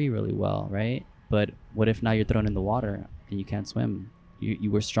climb a tree really well, right? But what if now you're thrown in the water and you can't swim?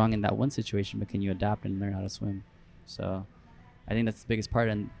 You were strong in that one situation, but can you adapt and learn how to swim? So I think that's the biggest part.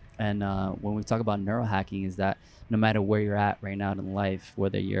 And when we talk about neurohacking, is that no matter where you're at right now in life,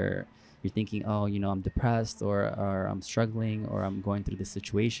 whether you're thinking, oh, I'm depressed or I'm struggling or I'm going through this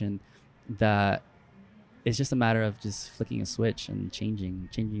situation, that it's just a matter of just flicking a switch and changing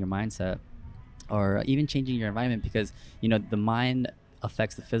your mindset, or even changing your environment, because the mind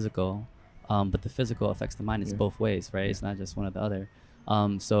affects the physical, but the physical affects the mind. It's both ways, right? It's not just one or the other.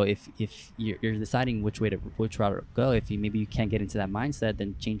 So if you're deciding which route to go, if maybe you can't get into that mindset,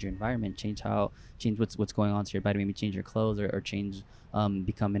 then change your environment, change what's going on to your body, maybe change your clothes or change,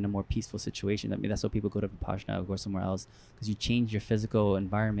 become in a more peaceful situation. I mean, that's why people go to Vipassana or go somewhere else, because you change your physical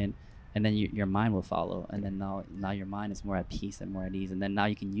environment, and then your mind will follow, and then now your mind is more at peace and more at ease, and then now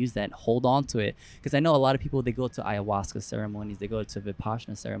you can use that and hold on to it. Because I know a lot of people, they go to ayahuasca ceremonies, they go to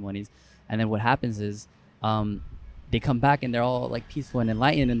Vipassana ceremonies, and then what happens is they come back and they're all like peaceful and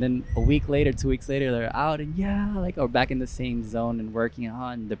enlightened, and then a week later, 2 weeks later, they're out and or back in the same zone and working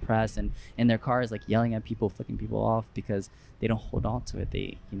on, depressed, and in their cars like yelling at people, flicking people off, because they don't hold on to it.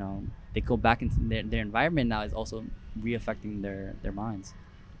 They go back into their environment now is also re-affecting their minds.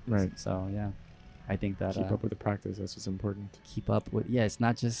 Right. So yeah, I think that Keep up with the practice. That's what's important. keep up with, it's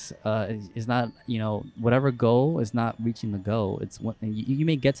not just it's not whatever goal is not reaching the goal. It's what you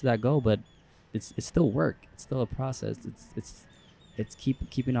may get to that goal, but it's still work. It's still a process. It's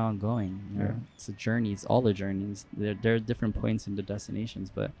keeping on going. It's a journey. It's all the journeys. There are different points and the destinations,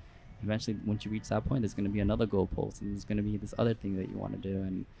 but eventually once you reach that point, there's going to be another goalpost, and there's going to be this other thing that you want to do,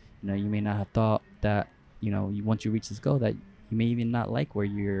 and you may not have thought that once you reach this goal, that you may even not like where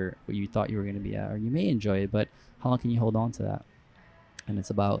you thought you were going to be at, or you may enjoy it, but how long can you hold on to that? And it's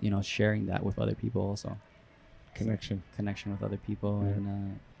about sharing that with other people also. Connection Connection with other people,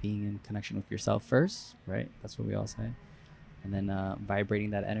 and being in connection with yourself first, right? That's what we all say. and then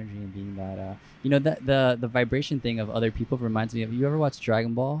vibrating that energy and being that that the vibration thing of other people reminds me of, you ever watch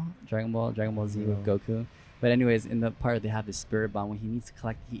Dragon Ball Z with No. Goku? But anyways, in the part they have his spirit bomb when he needs to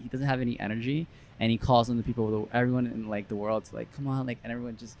collect, he doesn't have any energy, and he calls on the people, everyone in like the world to like come on, like, and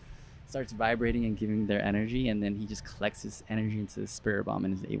everyone just starts vibrating and giving their energy, and then he just collects his energy into the spirit bomb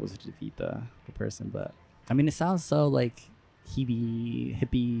and is able to defeat the person. But I mean, it sounds so like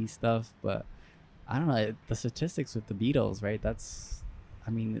hippie stuff, but I don't know, the statistics with the Beatles, right? That's, I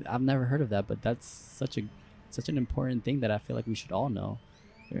mean, I've never heard of that, but that's such an important thing that I feel like we should all know.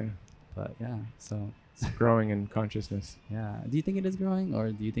 Yeah, But yeah, so it's growing in consciousness. yeah. Do you think it is growing,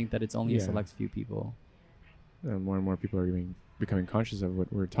 or do you think that it's only a Yeah. select few people? More and more people are becoming conscious of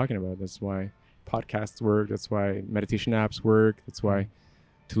what we're talking about. That's why podcasts work. That's why meditation apps work. That's why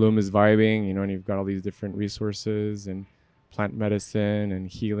Tulum is vibing, you know, and you've got all these different resources and plant medicine and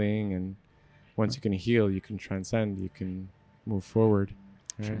healing. And once you can heal, you can transcend, you can move forward,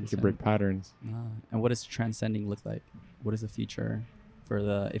 right? You can break patterns. And what does transcending look like? What is the future for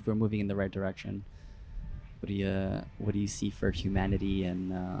if we're moving in the right direction? What do you see for humanity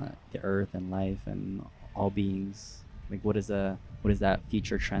and the earth and life and all beings? Like, what does that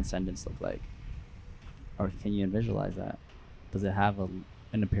future transcendence look like? Or can you visualize that? Does it have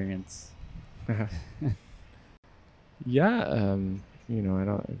an appearance? Yeah, you know, I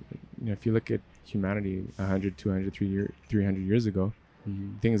don't, you know, if you look at humanity 100, 200, 300 years ago,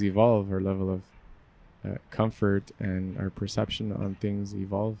 things evolve. Our level of comfort and our perception on things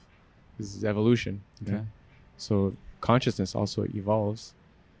evolve. This is evolution. Okay. So consciousness also evolves.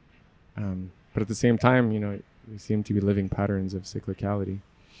 But at the same time, you know, we seem to be living patterns of cyclicality.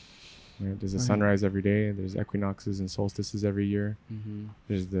 Right? There's a sunrise every day. There's equinoxes and solstices every year.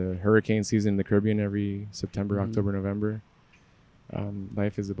 There's the hurricane season in the Caribbean every September, October, November.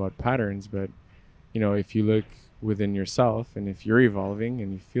 Life is about patterns, but you know, if you look within yourself and if you're evolving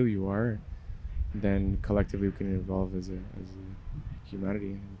and you feel you are, then collectively we can evolve as a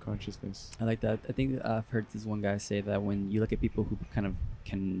humanity and consciousness. I like that. I think I've heard this one guy say that when you look at people who kind of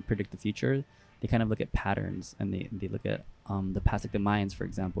can predict the future, they kind of look at patterns, and they look at the past, like the Mayans, for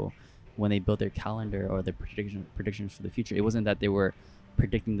example, when they built their calendar or their predictions for the future. It wasn't that they were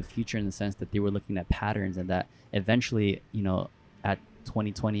predicting the future in the sense that they were looking at patterns, and that eventually, you know, at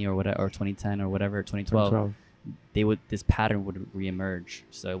 2020 or whatever, or 2010 or whatever, 2012, this pattern would reemerge.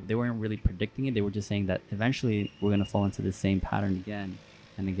 So they weren't really predicting it. They were just saying that eventually we're going to fall into the same pattern again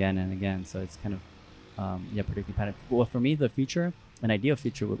and again and again. So it's kind of predicting pattern. Well, for me, the future, an ideal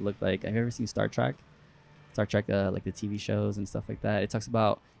future would look like, have you ever seen Star Trek? Like the TV shows and stuff like that. It talks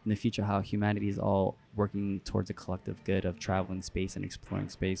about in the future how humanity is all working towards a collective good of traveling space and exploring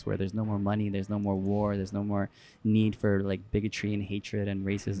space, where there's no more money, there's no more war, there's no more need for like bigotry and hatred and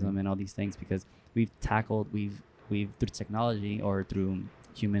racism and all these things, because we've through technology or through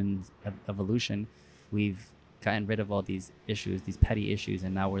human evolution, we've gotten rid of all these issues, these petty issues,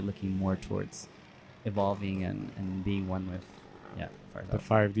 and now we're looking more towards evolving and being one with the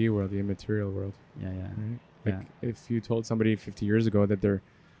 5D world, the immaterial world. Right? Like if you told somebody 50 years ago that their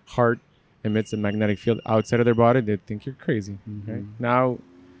heart emits a magnetic field outside of their body, they'd think you're crazy. Right? Now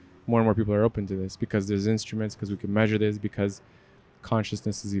more and more people are open to this because there's instruments, because we can measure this, because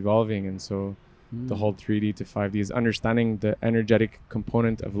consciousness is evolving. And so the whole 3D to 5D is understanding the energetic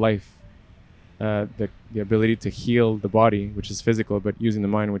component of life, the ability to heal the body, which is physical, but using the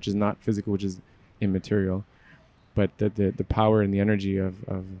mind, which is not physical, which is immaterial, but the power and the energy of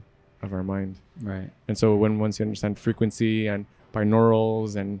our mind. Right. And so once you understand frequency and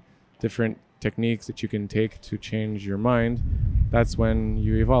binaurals and different techniques that you can take to change your mind, that's when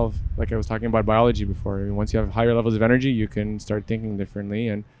you evolve. Like I was talking about biology before. I mean, once you have higher levels of energy, you can start thinking differently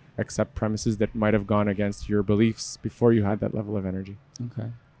and accept premises that might have gone against your beliefs before you had that level of energy. Okay.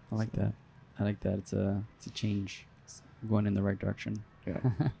 I like that. It's a change. It's going in the right direction. Yeah.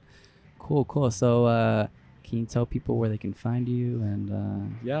 Cool. So can you tell people where they can find you? And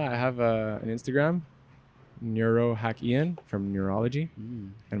I have an Instagram, Neurohack Ian from Neurology,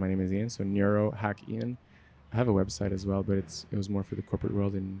 and my name is Ian, so Neurohack Ian. I have a website as well, but it was more for the corporate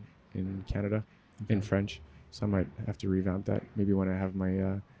world in Canada, in French, so I might have to revamp that maybe when I have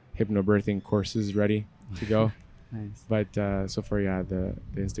my hypnobirthing courses ready to go. Nice. But so far, the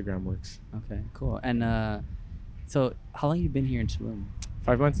Instagram works. Okay, cool. And so how long have you been here in Tulum?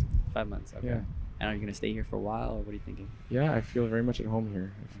 5 months. 5 months. Okay. Yeah. And are you gonna stay here for a while, or what are you thinking? Yeah, I feel very much at home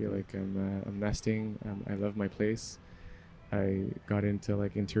here. I feel like I'm nesting. I love my place. I got into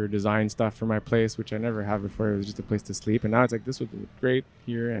like interior design stuff for my place, which I never have before. It was just a place to sleep, and now it's like this would be great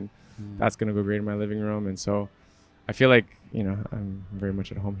here, and that's gonna go great in my living room. And so I feel like I'm very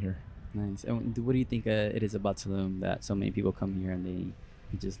much at home here. Nice. And what do you think it is about Tulum that so many people come here and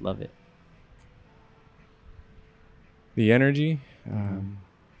they just love it? The energy. Mhm.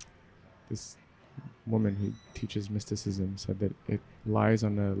 This woman who teaches mysticism said that it lies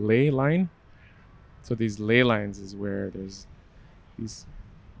on a ley line. So these ley lines is where there's these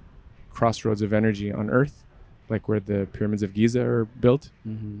crossroads of energy on Earth, like where the pyramids of Giza are built,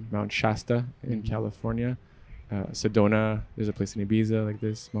 Mhm. Mount Shasta in Mhm. California, Sedona. There's a place in Ibiza like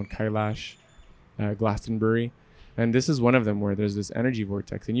this, Mount Kailash, Glastonbury, and this is one of them where there's this energy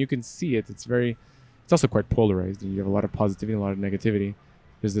vortex, and you can see it. It's also quite polarized, and you have a lot of positivity and a lot of negativity.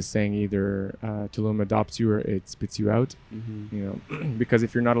 There's this saying, either Tulum adopts you or it spits you out. Mhm. You know, because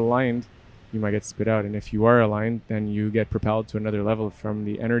if you're not aligned, you might get spit out, and if you are aligned, then you get propelled to another level from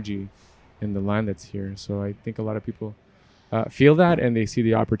the energy in the land that's here. So I think a lot of people feel that, and they see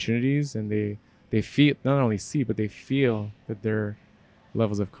the opportunities, and they feel, not only see, but they feel that their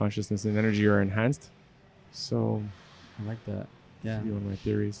levels of consciousness and energy are enhanced. So I like that. this Yeah. would be one of my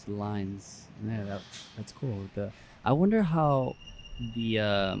theories. Lines. Yeah, that's cool. I wonder how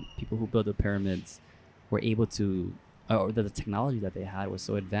the people who built the pyramids were able to, or the technology that they had was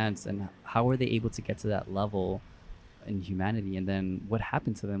so advanced, and how were they able to get to that level in humanity, and then what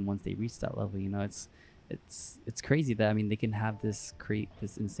happened to them once they reached that level? You know, it's crazy that, I mean, they can have this create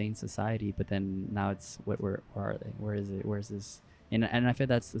this insane society, but then now it's where are they? Where is it? Where's this? And I feel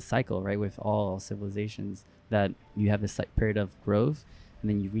that's the cycle, right, with all civilizations, that you have this like period of growth, and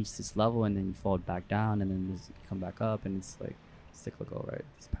then you reach this level, and then you fall back down, and then you come back up, and it's like cyclical, right?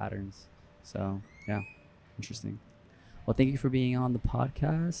 These patterns. So yeah, interesting. Well, thank you for being on the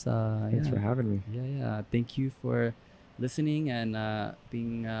podcast. Thanks Yeah, for having me. yeah. Thank you for listening and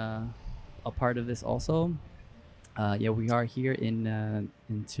being a part of this also. Yeah, we are here in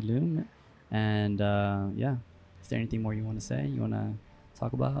Tulum, and yeah. Is there anything more you want to say? You want to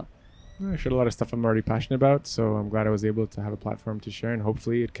talk about? I shared a lot of stuff I'm already passionate about, so I'm glad I was able to have a platform to share, and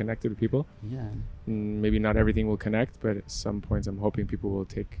hopefully it connected with people. Yeah, Maybe not everything will connect, but at some points I'm hoping people will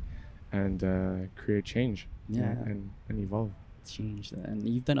take and create change, yeah. and evolve. Change. And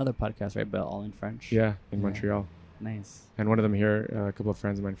you've done other podcasts, right? But all in French. Yeah, in Yeah. Montreal. Nice. And one of them here, a couple of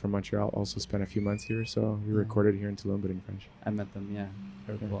friends of mine from Montreal also spent a few months here, so we Yeah. recorded here in Tulum, but in French. I met them. Yeah,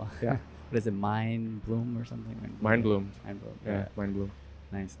 very Yeah. cool. Yeah. What is it? Mind Bloom or something? Mind Bloom. Mind Bloom. Yeah, Mind Bloom.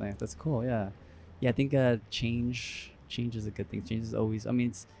 Nice. That's cool. Yeah. Yeah, I think change is a good thing. Change is always. I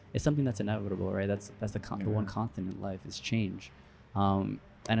mean, it's something that's inevitable, right? That's the one Yeah. constant in life is change. And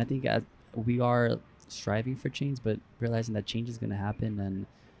I think we are striving for change, but realizing that change is going to happen,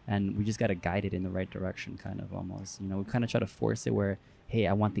 and we just got to guide it in the right direction, kind of, almost. You know, we kind of try to force it where, hey,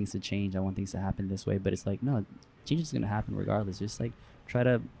 I want things to change. I want things to happen this way, but it's like, no, change is going to happen regardless. Just like try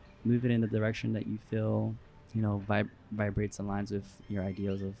to move it in the direction that you feel, you know, vibrates and aligns with your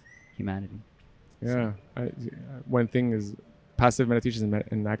ideals of humanity. Yeah. One thing is passive meditations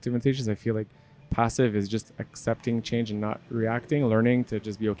and active meditations. I feel like passive is just accepting change and not reacting, learning to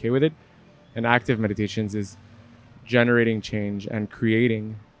just be okay with it. And active meditations is generating change and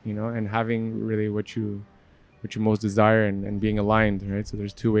creating, and having really what you most desire, and being aligned, right? So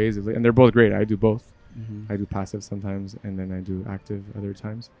there's two ways, and they're both great. I do both. Mm-hmm. I do passive sometimes, and then I do active other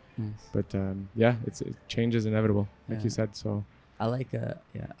times. Nice. But yeah, change is inevitable, like Yeah. you said. So I like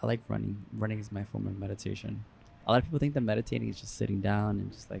running. Running is my form of meditation. A lot of people think that meditating is just sitting down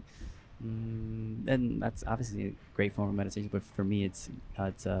and just like, and that's obviously a great form of meditation. But for me, it's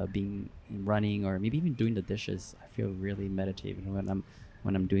being running, or maybe even doing the dishes. I feel really meditative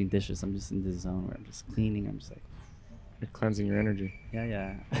when I'm doing dishes. I'm just in this zone where I'm just cleaning. I'm just like, you're cleansing your energy.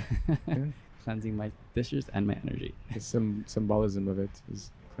 yeah. Yeah. Cleansing my dishes and my energy. The symbolism of it is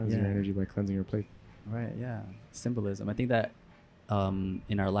cleansing your Yeah. energy by cleansing your plate. Right. Yeah. Symbolism. I think that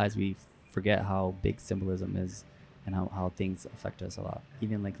in our lives we forget how big symbolism is, and how things affect us a lot.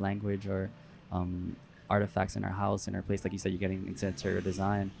 Even like language, or artifacts in our house, in our place. Like you said, you're getting into interior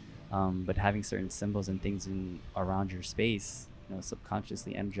design, but having certain symbols and things around your space,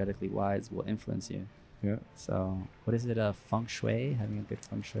 subconsciously, energetically wise, will influence you. Yeah. So what is it? Feng shui. Having a good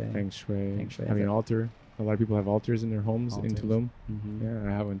feng shui. Feng shui. Feng shui. Having an altar. A lot of people have altars in their homes in Altars. Tulum. Mm-hmm.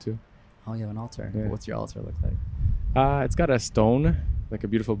 Yeah, I have one too. Oh, you have an altar. Yeah. What's your altar look like? It's got a stone, like a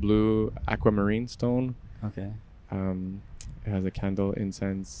beautiful blue aquamarine stone. Okay. It has a candle,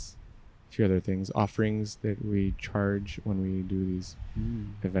 incense, a few other things, offerings that we charge when we do these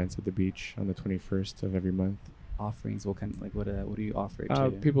events at the beach on the 21st of every month. Offerings. What kind? Like what do you offer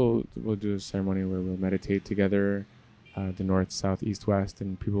to? People will do a ceremony where we'll meditate together, the north, south, east, west,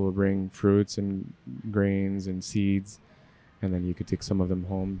 and people will bring fruits and grains and seeds, and then you could take some of them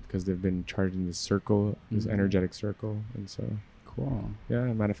home because they've been charged in this circle, this Mhm. energetic circle, and so Cool.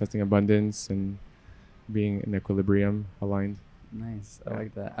 Yeah, manifesting abundance and being in equilibrium, aligned. Nice. I Yeah.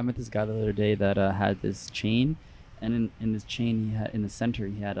 like that. I met this guy the other day that had this chain, and in this chain he had in the center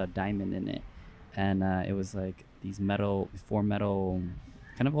he had a diamond in it, and it was like these four metal,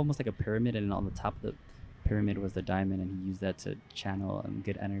 kind of almost like a pyramid, and on the top of the pyramid was the diamond, and he used that to channel and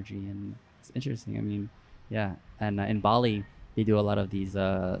get energy, and it's interesting. I mean, yeah. And in Bali they do a lot of these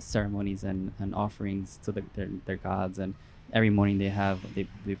ceremonies and offerings to their gods, and every morning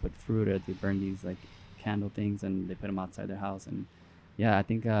they put fruit or they burn these like candle things and they put them outside their house. And yeah, I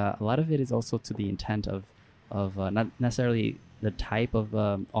think a lot of it is also to the intent of not necessarily the type of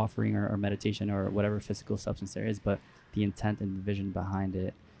offering or meditation or whatever physical substance there is, but the intent and the vision behind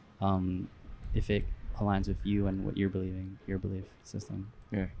it, if it aligns with you and what you're believing, your belief system.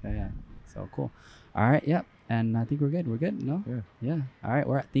 Yeah. Yeah. So cool. All right. Yep. And I think we're good. No. Yeah. Yeah. All right.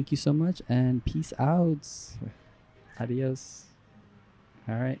 All right. Thank you so much and peace out. Adios.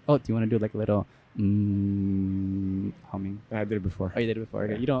 All right. Oh, do you want to do like a little humming? I did it before. Oh, you did it before.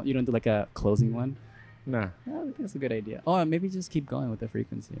 Okay. Yeah. You don't do like a closing one. Nah. Oh, I think that's a good idea. Oh, maybe just keep going with the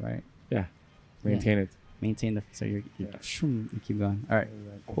frequency, right? Yeah. Maintain it. Maintain the so you Yeah. keep going. All right.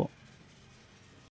 Cool.